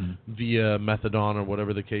speak, via methadone or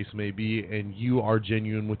whatever the case may be, and you are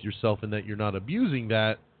genuine with yourself and that you're not abusing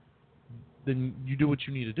that, then you do what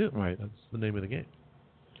you need to do. Right. That's the name of the game.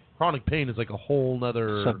 Chronic pain is like a whole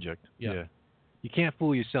nother subject. Yeah. You can't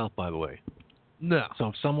fool yourself, by the way. No. So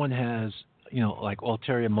if someone has, like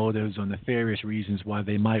ulterior motives or nefarious reasons why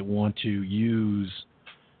they might want to use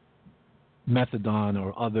methadone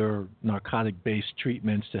or other narcotic-based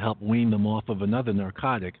treatments to help wean them off of another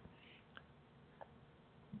narcotic,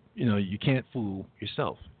 you can't fool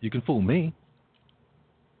yourself. You can fool me.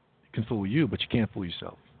 You can fool you, but you can't fool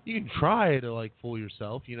yourself. You can try to fool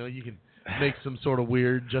yourself. You can make some sort of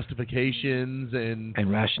weird justifications and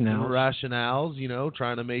rationales.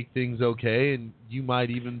 Trying to make things okay, and you might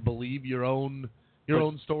even believe your own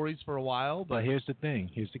stories for a while. But here's the thing.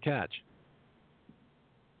 Here's the catch.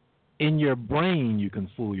 In your brain, you can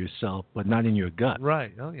fool yourself, but not in your gut.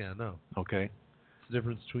 Right. Oh yeah. No. Okay. It's the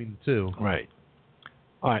difference between the two. Right.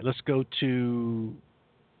 All right. Let's go to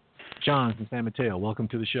John from San Mateo. Welcome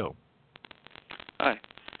to the show. Hi.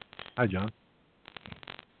 Hi, John.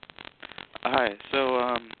 Hi.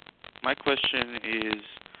 So, my question is,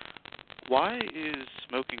 why is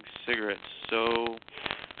smoking cigarettes so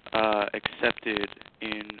accepted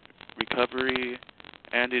in recovery,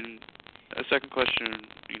 and in a second question,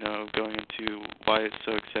 going into why it's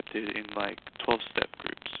so accepted in 12-step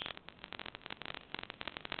groups?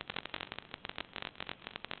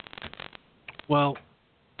 Well,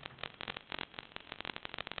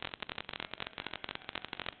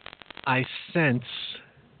 I sense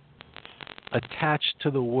attached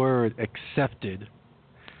to the word accepted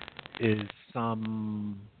is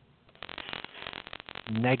some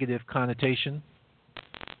negative connotation.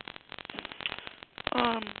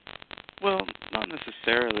 Well, not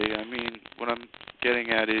necessarily. I mean, what I'm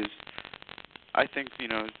getting at is, I think,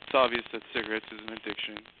 it's obvious that cigarettes is an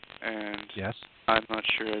addiction, and yes, I'm not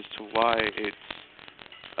sure as to why it's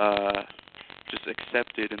just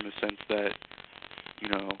accepted in the sense that,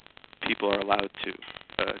 people are allowed to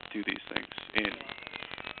do these things in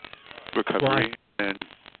recovery. And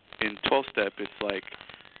in 12-step, it's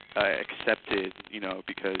accepted,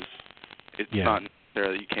 because it's not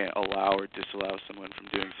necessarily you can't allow or disallow someone from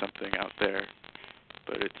doing something out there,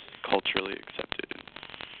 but it's culturally accepted.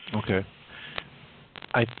 Okay.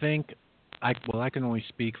 I think I can only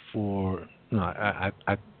speak for I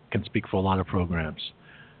can speak for a lot of programs.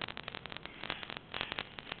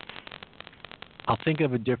 I'll think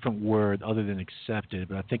of a different word other than accepted,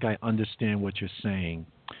 but I think I understand what you're saying.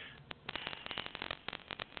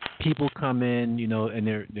 People come in, and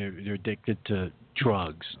they're addicted to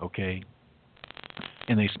drugs, okay?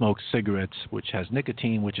 And they smoke cigarettes, which has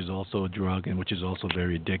nicotine, which is also a drug and which is also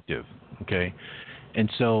very addictive, okay?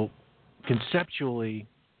 And so conceptually,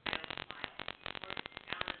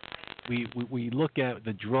 we look at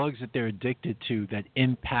the drugs that they're addicted to that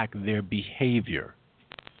impact their behavior,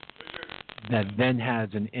 that then has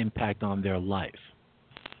an impact on their life.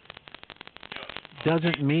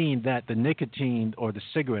 Doesn't mean that the nicotine, or the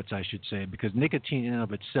cigarettes, I should say, because nicotine in and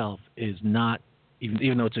of itself is not,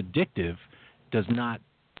 even though it's addictive, does not,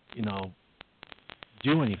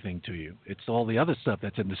 do anything to you. It's all the other stuff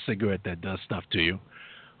that's in the cigarette that does stuff to you.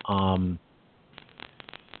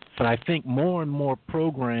 But I think more and more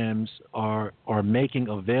programs are making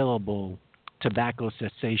available tobacco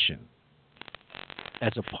cessation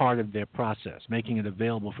as a part of their process, making it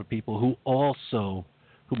available for people who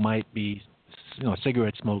might be,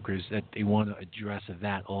 cigarette smokers, that they want to address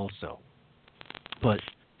that also. But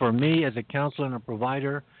for me, as a counselor and a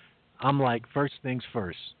provider, I'm like, first things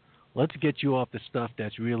first. Let's get you off the stuff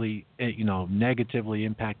that's really, negatively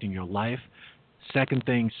impacting your life. Second,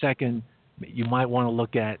 you might want to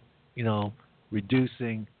look at,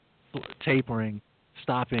 reducing, tapering,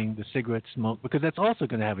 stopping the cigarette smoke, because that's also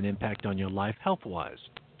going to have an impact on your life health-wise.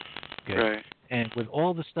 Okay? Right. And with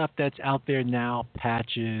all the stuff that's out there now,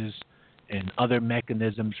 patches and other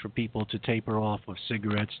mechanisms for people to taper off of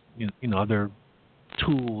cigarettes, other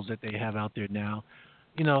tools that they have out there now,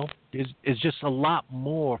 it's just a lot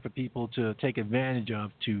more for people to take advantage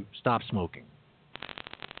of to stop smoking.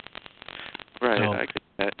 Right, So I get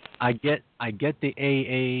that. I get the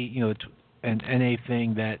AA, and NA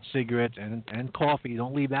thing, that cigarettes and coffee,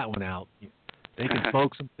 don't leave that one out. They can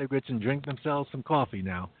smoke some cigarettes and drink themselves some coffee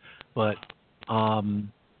now. But, the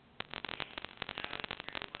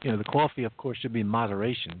coffee, of course, should be in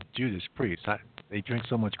moderation. Judas Priest, they drink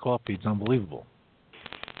so much coffee, it's unbelievable.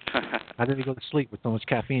 How did they go to sleep with so much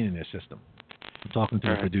caffeine in their system? I'm talking to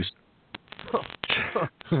the producer.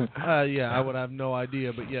 I would have no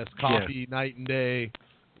idea, but yes, coffee night and day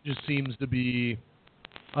just seems to be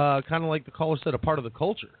kind of like the caller said, a part of the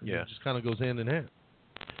culture. Yeah. It just kind of goes hand in hand.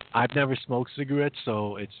 I've never smoked cigarettes,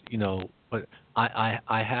 so it's, but I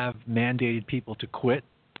have mandated people to quit.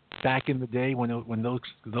 Back in the day when those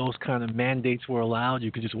kind of mandates were allowed,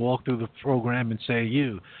 you could just walk through the program and say,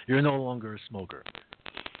 you're no longer a smoker.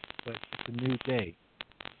 But it's a new day.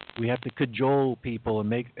 We have to cajole people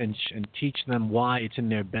and teach them why it's in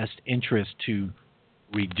their best interest to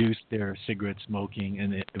reduce their cigarette smoking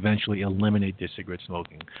and eventually eliminate their cigarette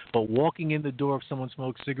smoking. But walking in the door if someone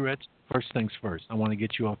smokes cigarettes, first things first. I want to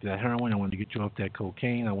get you off that heroin. I want to get you off that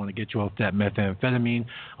cocaine. I want to get you off that methamphetamine.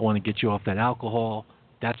 I want to get you off that alcohol.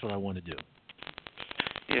 That's what I want to do.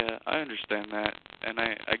 Yeah, I understand that. And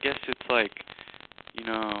I guess it's like,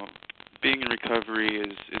 being in recovery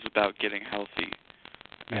is about getting healthy.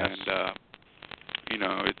 Yes. And,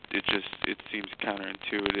 it seems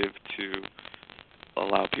counterintuitive to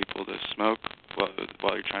allow people to smoke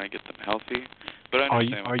while you're trying to get them healthy. But I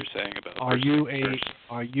understand what you're saying about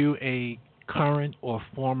Are you a current or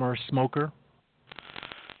former smoker?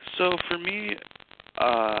 So for me,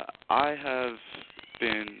 I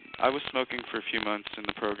was smoking for a few months in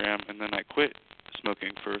the program, and then I quit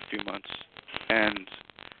smoking for a few months. And,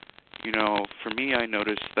 for me, I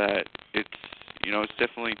noticed that it's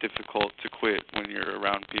definitely difficult to quit when you're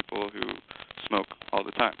around people who smoke all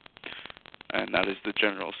the time. And that is the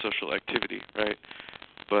general social activity, right?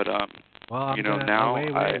 But,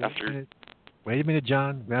 Wait a minute,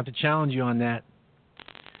 John. We have to challenge you on that.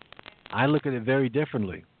 I look at it very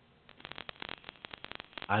differently.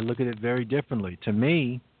 To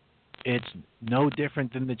me, it's no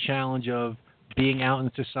different than the challenge of being out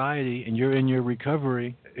in society and you're in your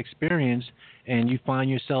recovery experience and you find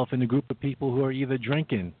yourself in a group of people who are either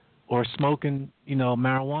drinking or smoking,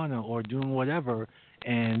 marijuana or doing whatever.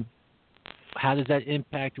 And how does that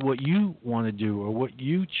impact what you want to do or what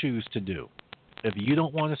you choose to do? If you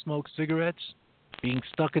don't want to smoke cigarettes, being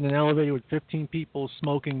stuck in an elevator with 15 people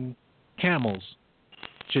smoking Camels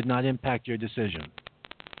should not impact your decision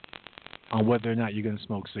on whether or not you're going to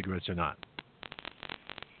smoke cigarettes or not.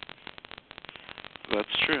 That's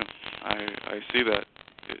true. I see that.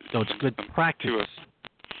 So it's good practice.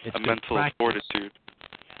 It's a mental fortitude.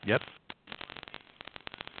 Yep.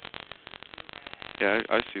 Yeah,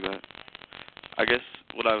 I see that. I guess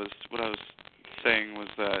what I was saying was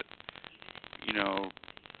that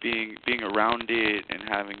being around it and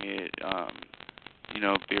having it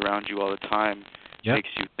be around you all the time makes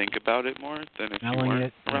you think about it more than if you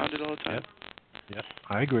weren't around it all the time. Yep.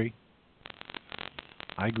 I agree.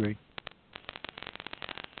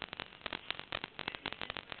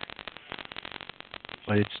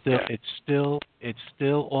 But it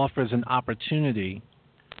still offers an opportunity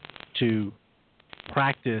to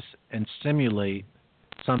practice and simulate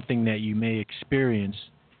something that you may experience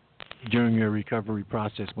during your recovery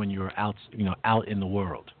process when you're out in the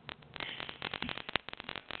world.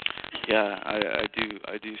 Yeah, I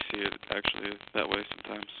do see it actually that way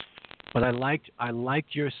sometimes. But I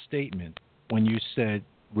liked your statement when you said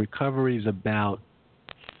recovery is about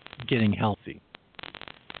getting healthy.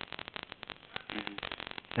 Mm-hmm.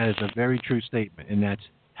 That is a very true statement, and that's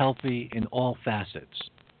healthy in all facets.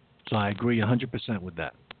 So I agree 100% with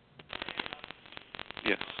that.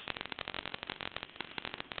 Yes.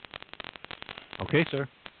 Okay, sir.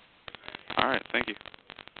 All right, thank you.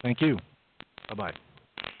 Thank you. Bye-bye.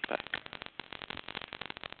 Bye.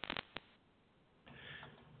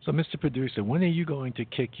 So, Mr. Producer, when are you going to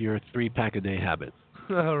kick your 3-pack-a-day habit?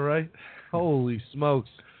 All right. Holy smokes.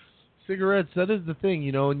 Cigarettes, that is the thing,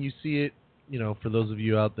 and you see it, for those of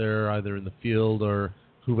you out there either in the field or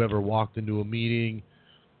who've ever walked into a meeting,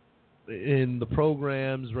 in the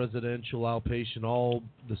programs, residential, outpatient, all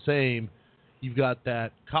the same, you've got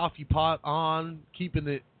that coffee pot on, keeping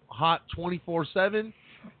it hot 24/7,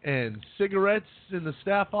 and cigarettes in the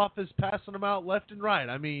staff office passing them out left and right.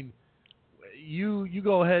 I mean, you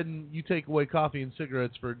go ahead and you take away coffee and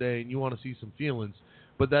cigarettes for a day and you want to see some feelings.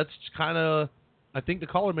 But that's kind of, I think the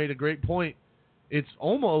caller made a great point. It's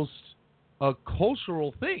almost a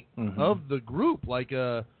cultural thing of the group, like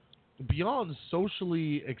beyond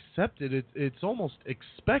socially accepted. It's almost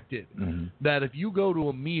expected that if you go to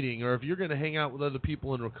a meeting or if you're going to hang out with other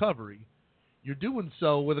people in recovery, you're doing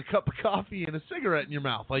so with a cup of coffee and a cigarette in your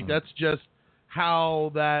mouth. Like that's just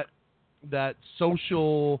how that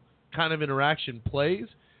social kind of interaction plays.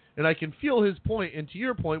 And I can feel his point. And to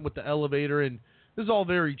your point with the elevator, and this is all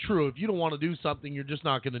very true. If you don't want to do something, you're just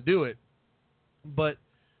not going to do it. But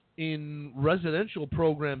in residential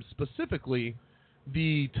programs specifically,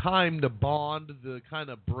 the time to bond, the kind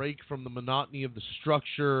of break from the monotony of the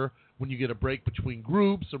structure, when you get a break between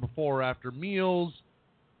groups or before or after meals,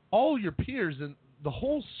 all your peers and the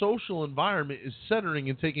whole social environment is centering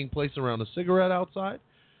and taking place around a cigarette outside.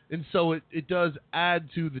 And so it does add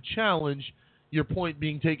to the challenge, your point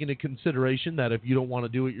being taken into consideration that if you don't want to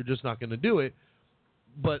do it, you're just not going to do it.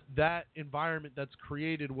 But that environment that's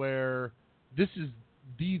created where this is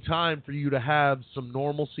the time for you to have some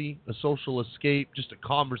normalcy, a social escape, just a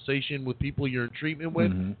conversation with people you're in treatment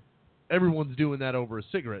with. Mm-hmm. Everyone's doing that over a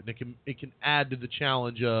cigarette, and it can add to the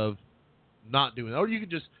challenge of not doing that. Or you can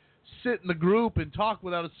just sit in the group and talk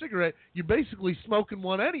without a cigarette. You're basically smoking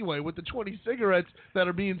one anyway with the 20 cigarettes that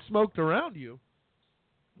are being smoked around you.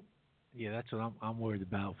 Yeah, that's what I'm worried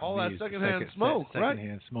about. All that secondhand smoke, right?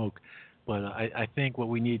 Secondhand smoke. But I think what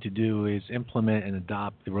we need to do is implement and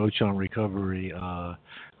adopt the Roach on Recovery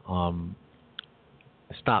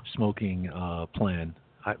stop smoking plan.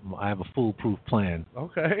 I have a foolproof plan.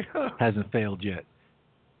 Okay. Hasn't failed yet.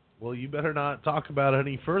 Well, you better not talk about it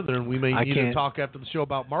any further, and we may need to talk after the show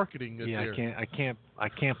about marketing this year. I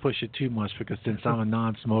can't push it too much because since I'm a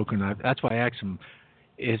non-smoker, and that's why I asked him,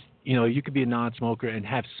 is you could be a non-smoker and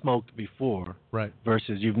have smoked before, right?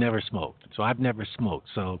 Versus you've never smoked. So I've never smoked.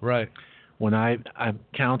 So right. When I'm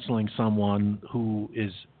counseling someone who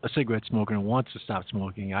is a cigarette smoker and wants to stop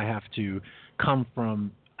smoking, I have to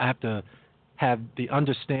have the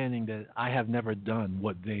understanding that I have never done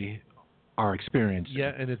what they are experiencing.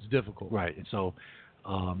 Yeah, and it's difficult. Right. And so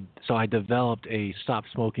I developed a stop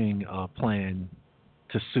smoking plan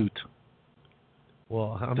to suit.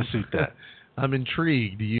 Well, to suit that. I'm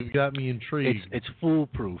intrigued. You got me intrigued. It's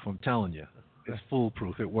foolproof. I'm telling you, it's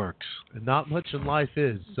foolproof. It works. And not much in life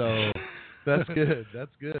is. So that's good.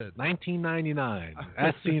 That's good. 1999,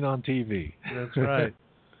 as seen on TV. That's right.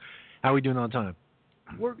 How are we doing on time?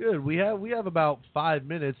 We're good. We have about 5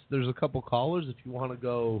 minutes. There's a couple callers if you want to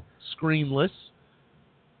go screenless.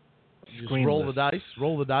 Just roll the dice.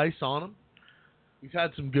 Roll the dice on them. We've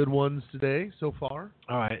had some good ones today so far.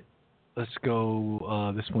 All right. Let's go.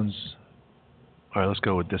 All right, let's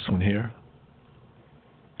go with this one here.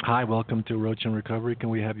 Hi, welcome to Roach and Recovery. Can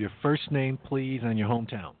we have your first name, please, and your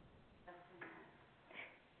hometown?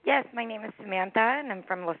 Yes, my name is Samantha, and I'm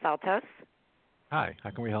from Los Altos. Hi, how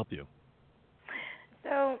can we help you?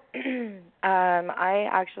 So, I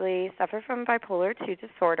actually suffer from bipolar 2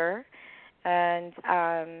 disorder, and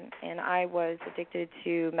I was addicted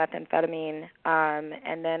to methamphetamine,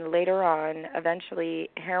 and then later on, eventually,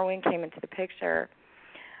 heroin came into the picture,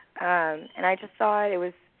 and I just thought it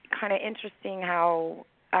was kind of interesting how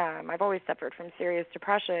I've always suffered from serious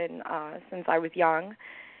depression since I was young.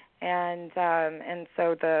 And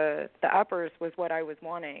so the uppers was what I was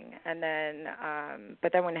wanting, and then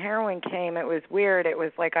but then when heroin came, it was weird. It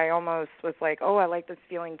was like I almost was like, oh, I like this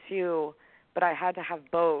feeling too, but I had to have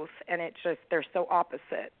both, and they're so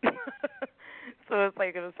opposite. So it's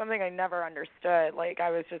like it was something I never understood. Like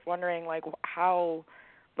I was just wondering, like how,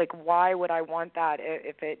 like why would I want that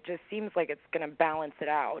if it just seems like it's going to balance it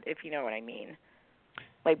out, if you know what I mean,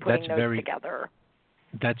 like putting those together.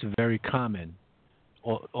 That's very common.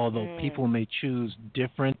 Although people may choose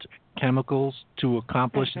different chemicals to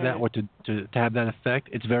accomplish that or to have that effect,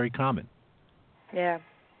 it's very common. Yeah.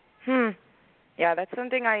 Yeah, that's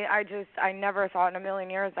something I never thought in a million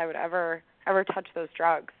years I would ever touch those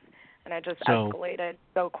drugs, and it just escalated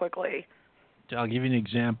so quickly. I'll give you an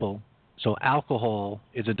example. So alcohol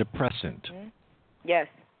is a depressant. Mm-hmm. Yes.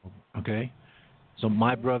 Okay? So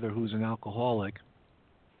my brother, who's an alcoholic,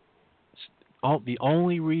 the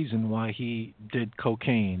only reason why he did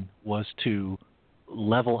cocaine was to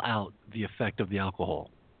level out the effect of the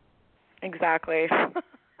alcohol. Exactly.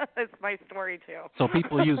 That's my story too. So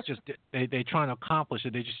people use they try to accomplish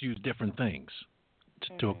it. They just use different things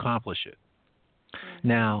to accomplish it.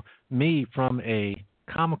 Now, me from a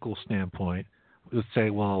comical standpoint would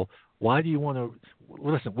say, well, why do you want to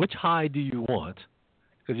listen? Which high do you want?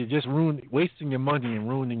 Because you're just wasting your money and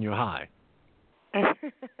ruining your high.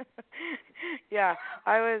 Yeah,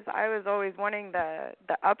 I was always wanting the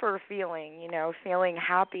upper feeling, feeling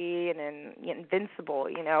happy and invincible,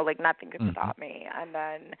 like nothing could stop me. And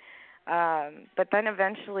then, but then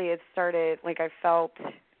eventually it started, like I felt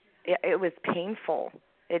it was painful.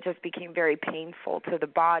 It just became very painful to the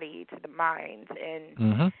body, to the mind.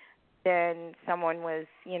 And then someone was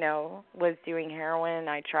doing heroin.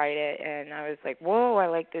 I tried it, and I was like, whoa, I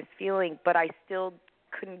like this feeling, but I still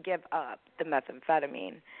couldn't give up the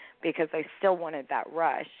methamphetamine because I still wanted that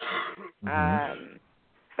rush.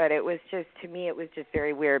 But it was just, to me, it was just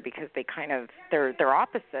very weird because they they're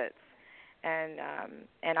opposites. And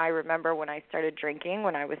I remember when I started drinking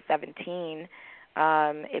when I was 17,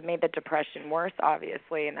 it made the depression worse,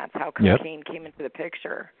 obviously, and that's how cocaine came into the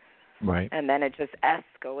picture. Right. And then it just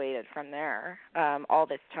escalated from there all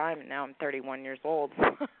this time, and now I'm 31 years old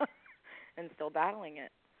and still battling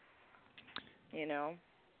it.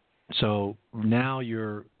 So now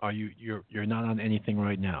you're not on anything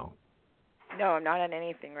right now? No, I'm not on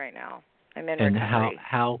anything right now. I'm in recovery.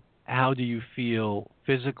 And how do you feel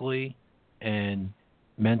physically and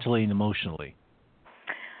mentally and emotionally?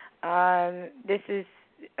 This is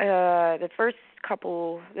the first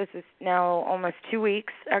couple. This is now almost 2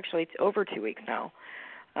 weeks. Actually, it's over 2 weeks now,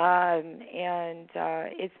 and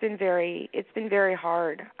it's been very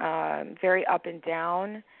hard, very up and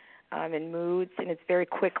down in moods, and it's very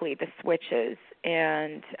quickly the switches,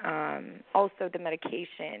 and also the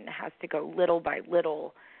medication has to go little by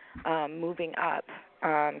little, moving up,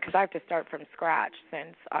 because I have to start from scratch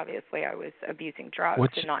since obviously I was abusing drugs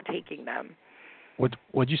and not taking them.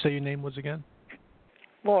 What'd you say your name was again?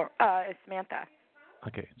 It's Samantha.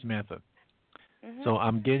 Okay, Samantha. Mm-hmm. So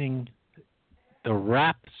I'm getting the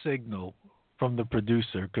rap signal from the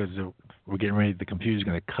producer because we're getting ready. The computer's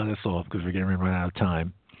going to cut us off because we're getting ready to run out of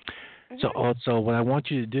time. Mm-hmm. So what I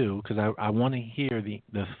want you to do, because I want to hear the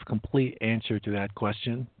complete answer to that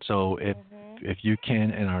question. So if you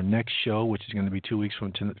can, in our next show, which is going to be 2 weeks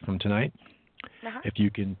from tonight, if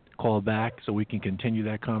you can call back so we can continue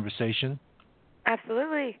that conversation.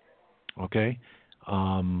 Absolutely. Okay.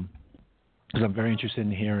 Because I'm very interested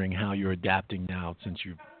in hearing how you're adapting now since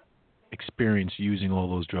you've experienced using all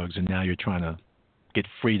those drugs and now you're trying to get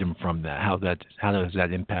freedom from that. How does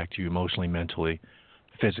that impact you emotionally, mentally,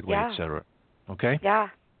 physically, etc.? Okay? Yeah.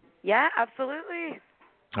 Yeah, absolutely.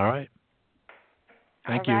 All right.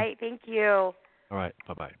 Thank you. All right. Thank you. All right.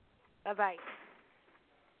 Bye-bye. Bye-bye.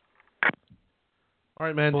 All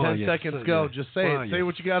right, man. 10 seconds. Go. Just say it. Say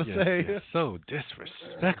what you got to say. You're so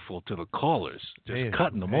disrespectful to the callers. Just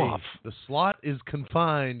cutting them off. The slot is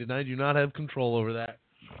confined, and I do not have control over that.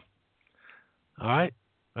 All right.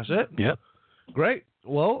 That's it? Yep. Great.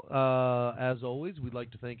 Well, as always, we'd like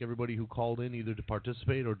to thank everybody who called in either to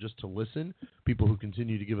participate or just to listen, people who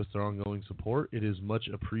continue to give us their ongoing support. It is much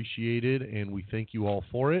appreciated, and we thank you all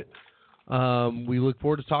for it. We look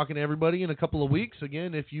forward to talking to everybody in a couple of weeks.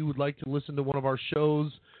 Again, if you would like to listen to one of our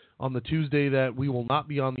shows on the Tuesday that we will not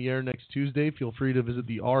be on the air next Tuesday, feel free to visit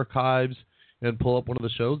the archives and pull up one of the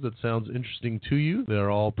shows that sounds interesting to you. They're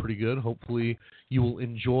all pretty good. Hopefully you will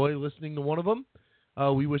enjoy listening to one of them.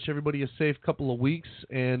 We wish everybody a safe couple of weeks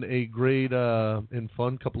and a great and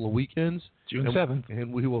fun couple of weekends. June 7th.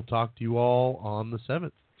 And we will talk to you all on the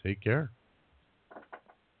 7th. Take care.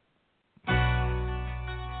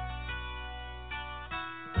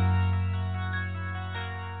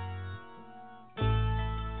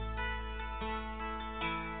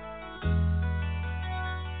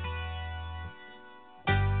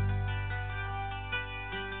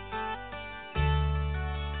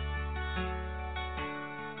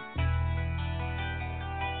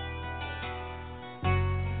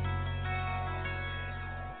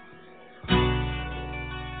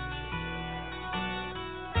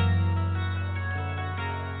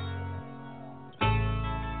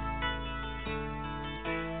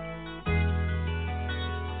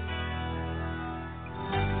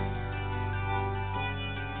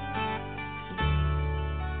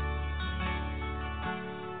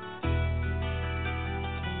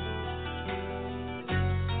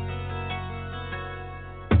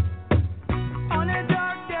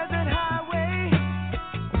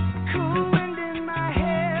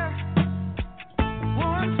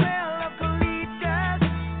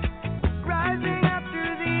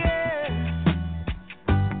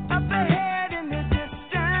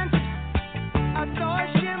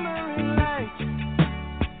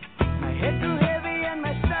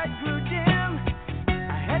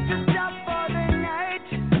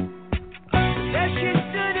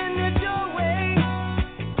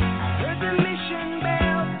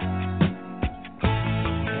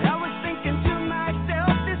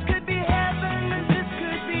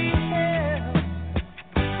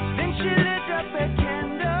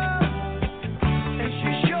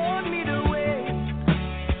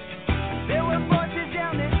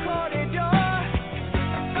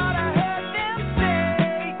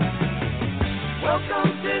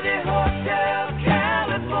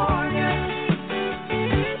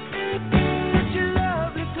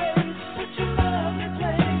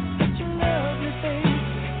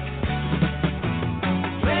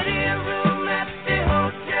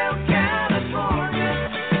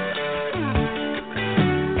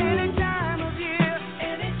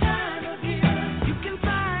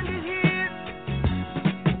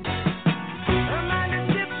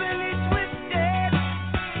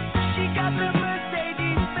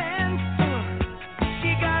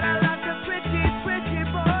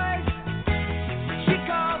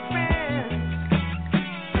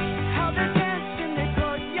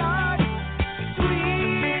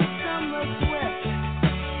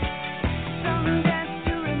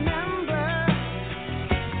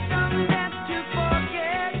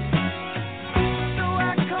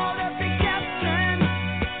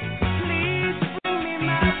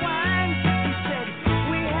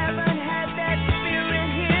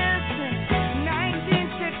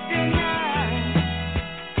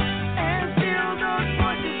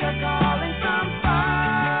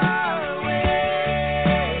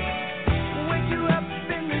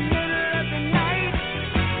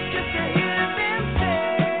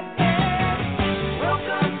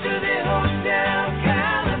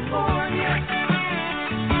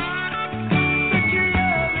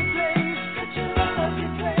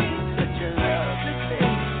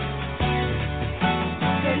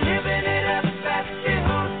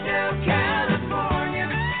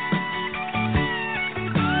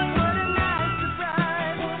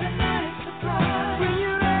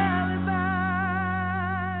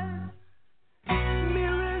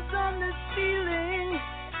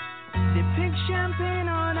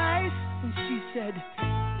 said,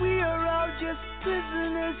 we are all just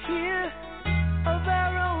prisoners here of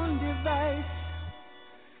our own device.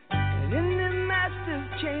 And in the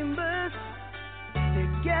master's chambers, they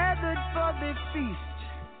gathered for the feast.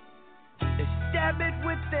 They stab it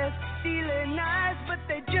with their steely knives, but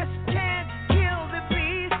they just can't kill the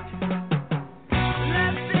beast.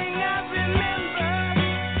 Last thing I remember,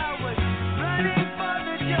 I was running for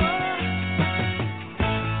the door.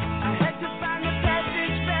 I had to find the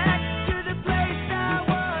passage back to the place I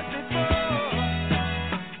was before.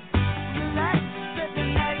 Relax, said the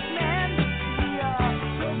night man, we are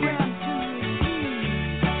programmed to receive.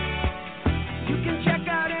 You can check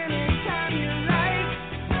out anytime you like,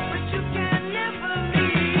 but you can never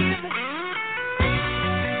leave.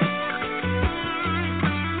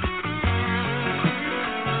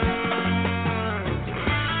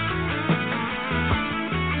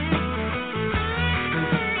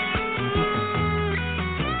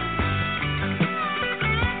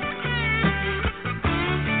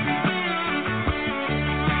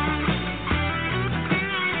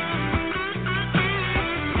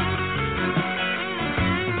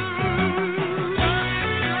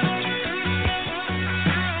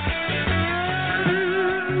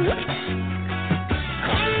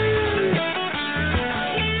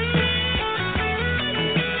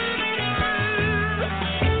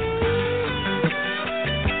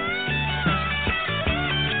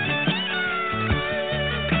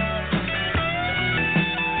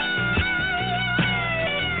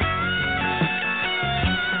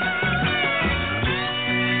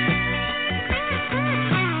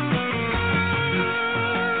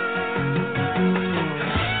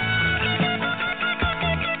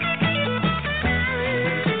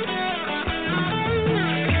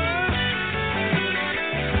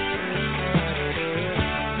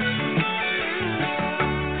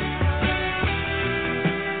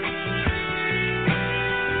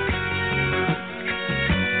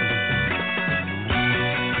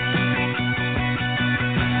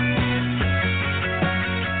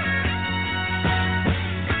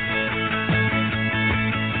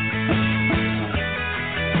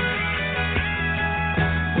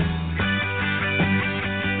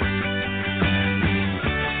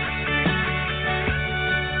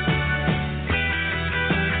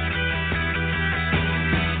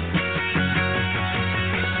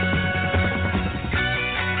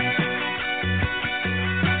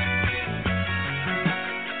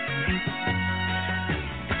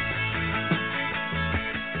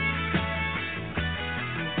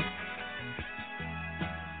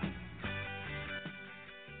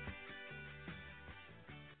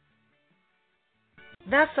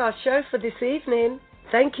 That's our show for this evening.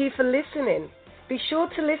 Thank you for listening. Be sure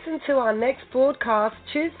to listen to our next broadcast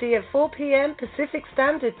Tuesday at 4 p.m. Pacific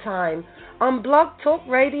Standard Time on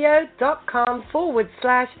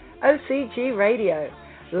blogtalkradio.com/OCG Radio.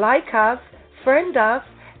 Like us, friend us,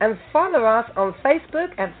 and follow us on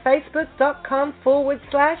Facebook at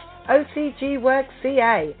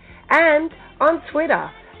facebook.com/OCGWorkCA and on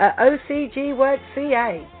Twitter at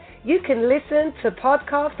OCGWorkCA. You can listen to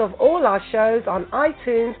podcasts of all our shows on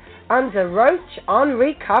iTunes under Roach on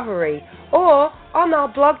Recovery or on our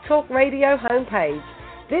Blog Talk Radio homepage.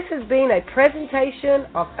 This has been a presentation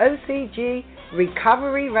of OCG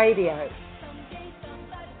Recovery Radio.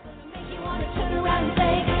 You wanna turn around and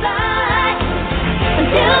say goodbye.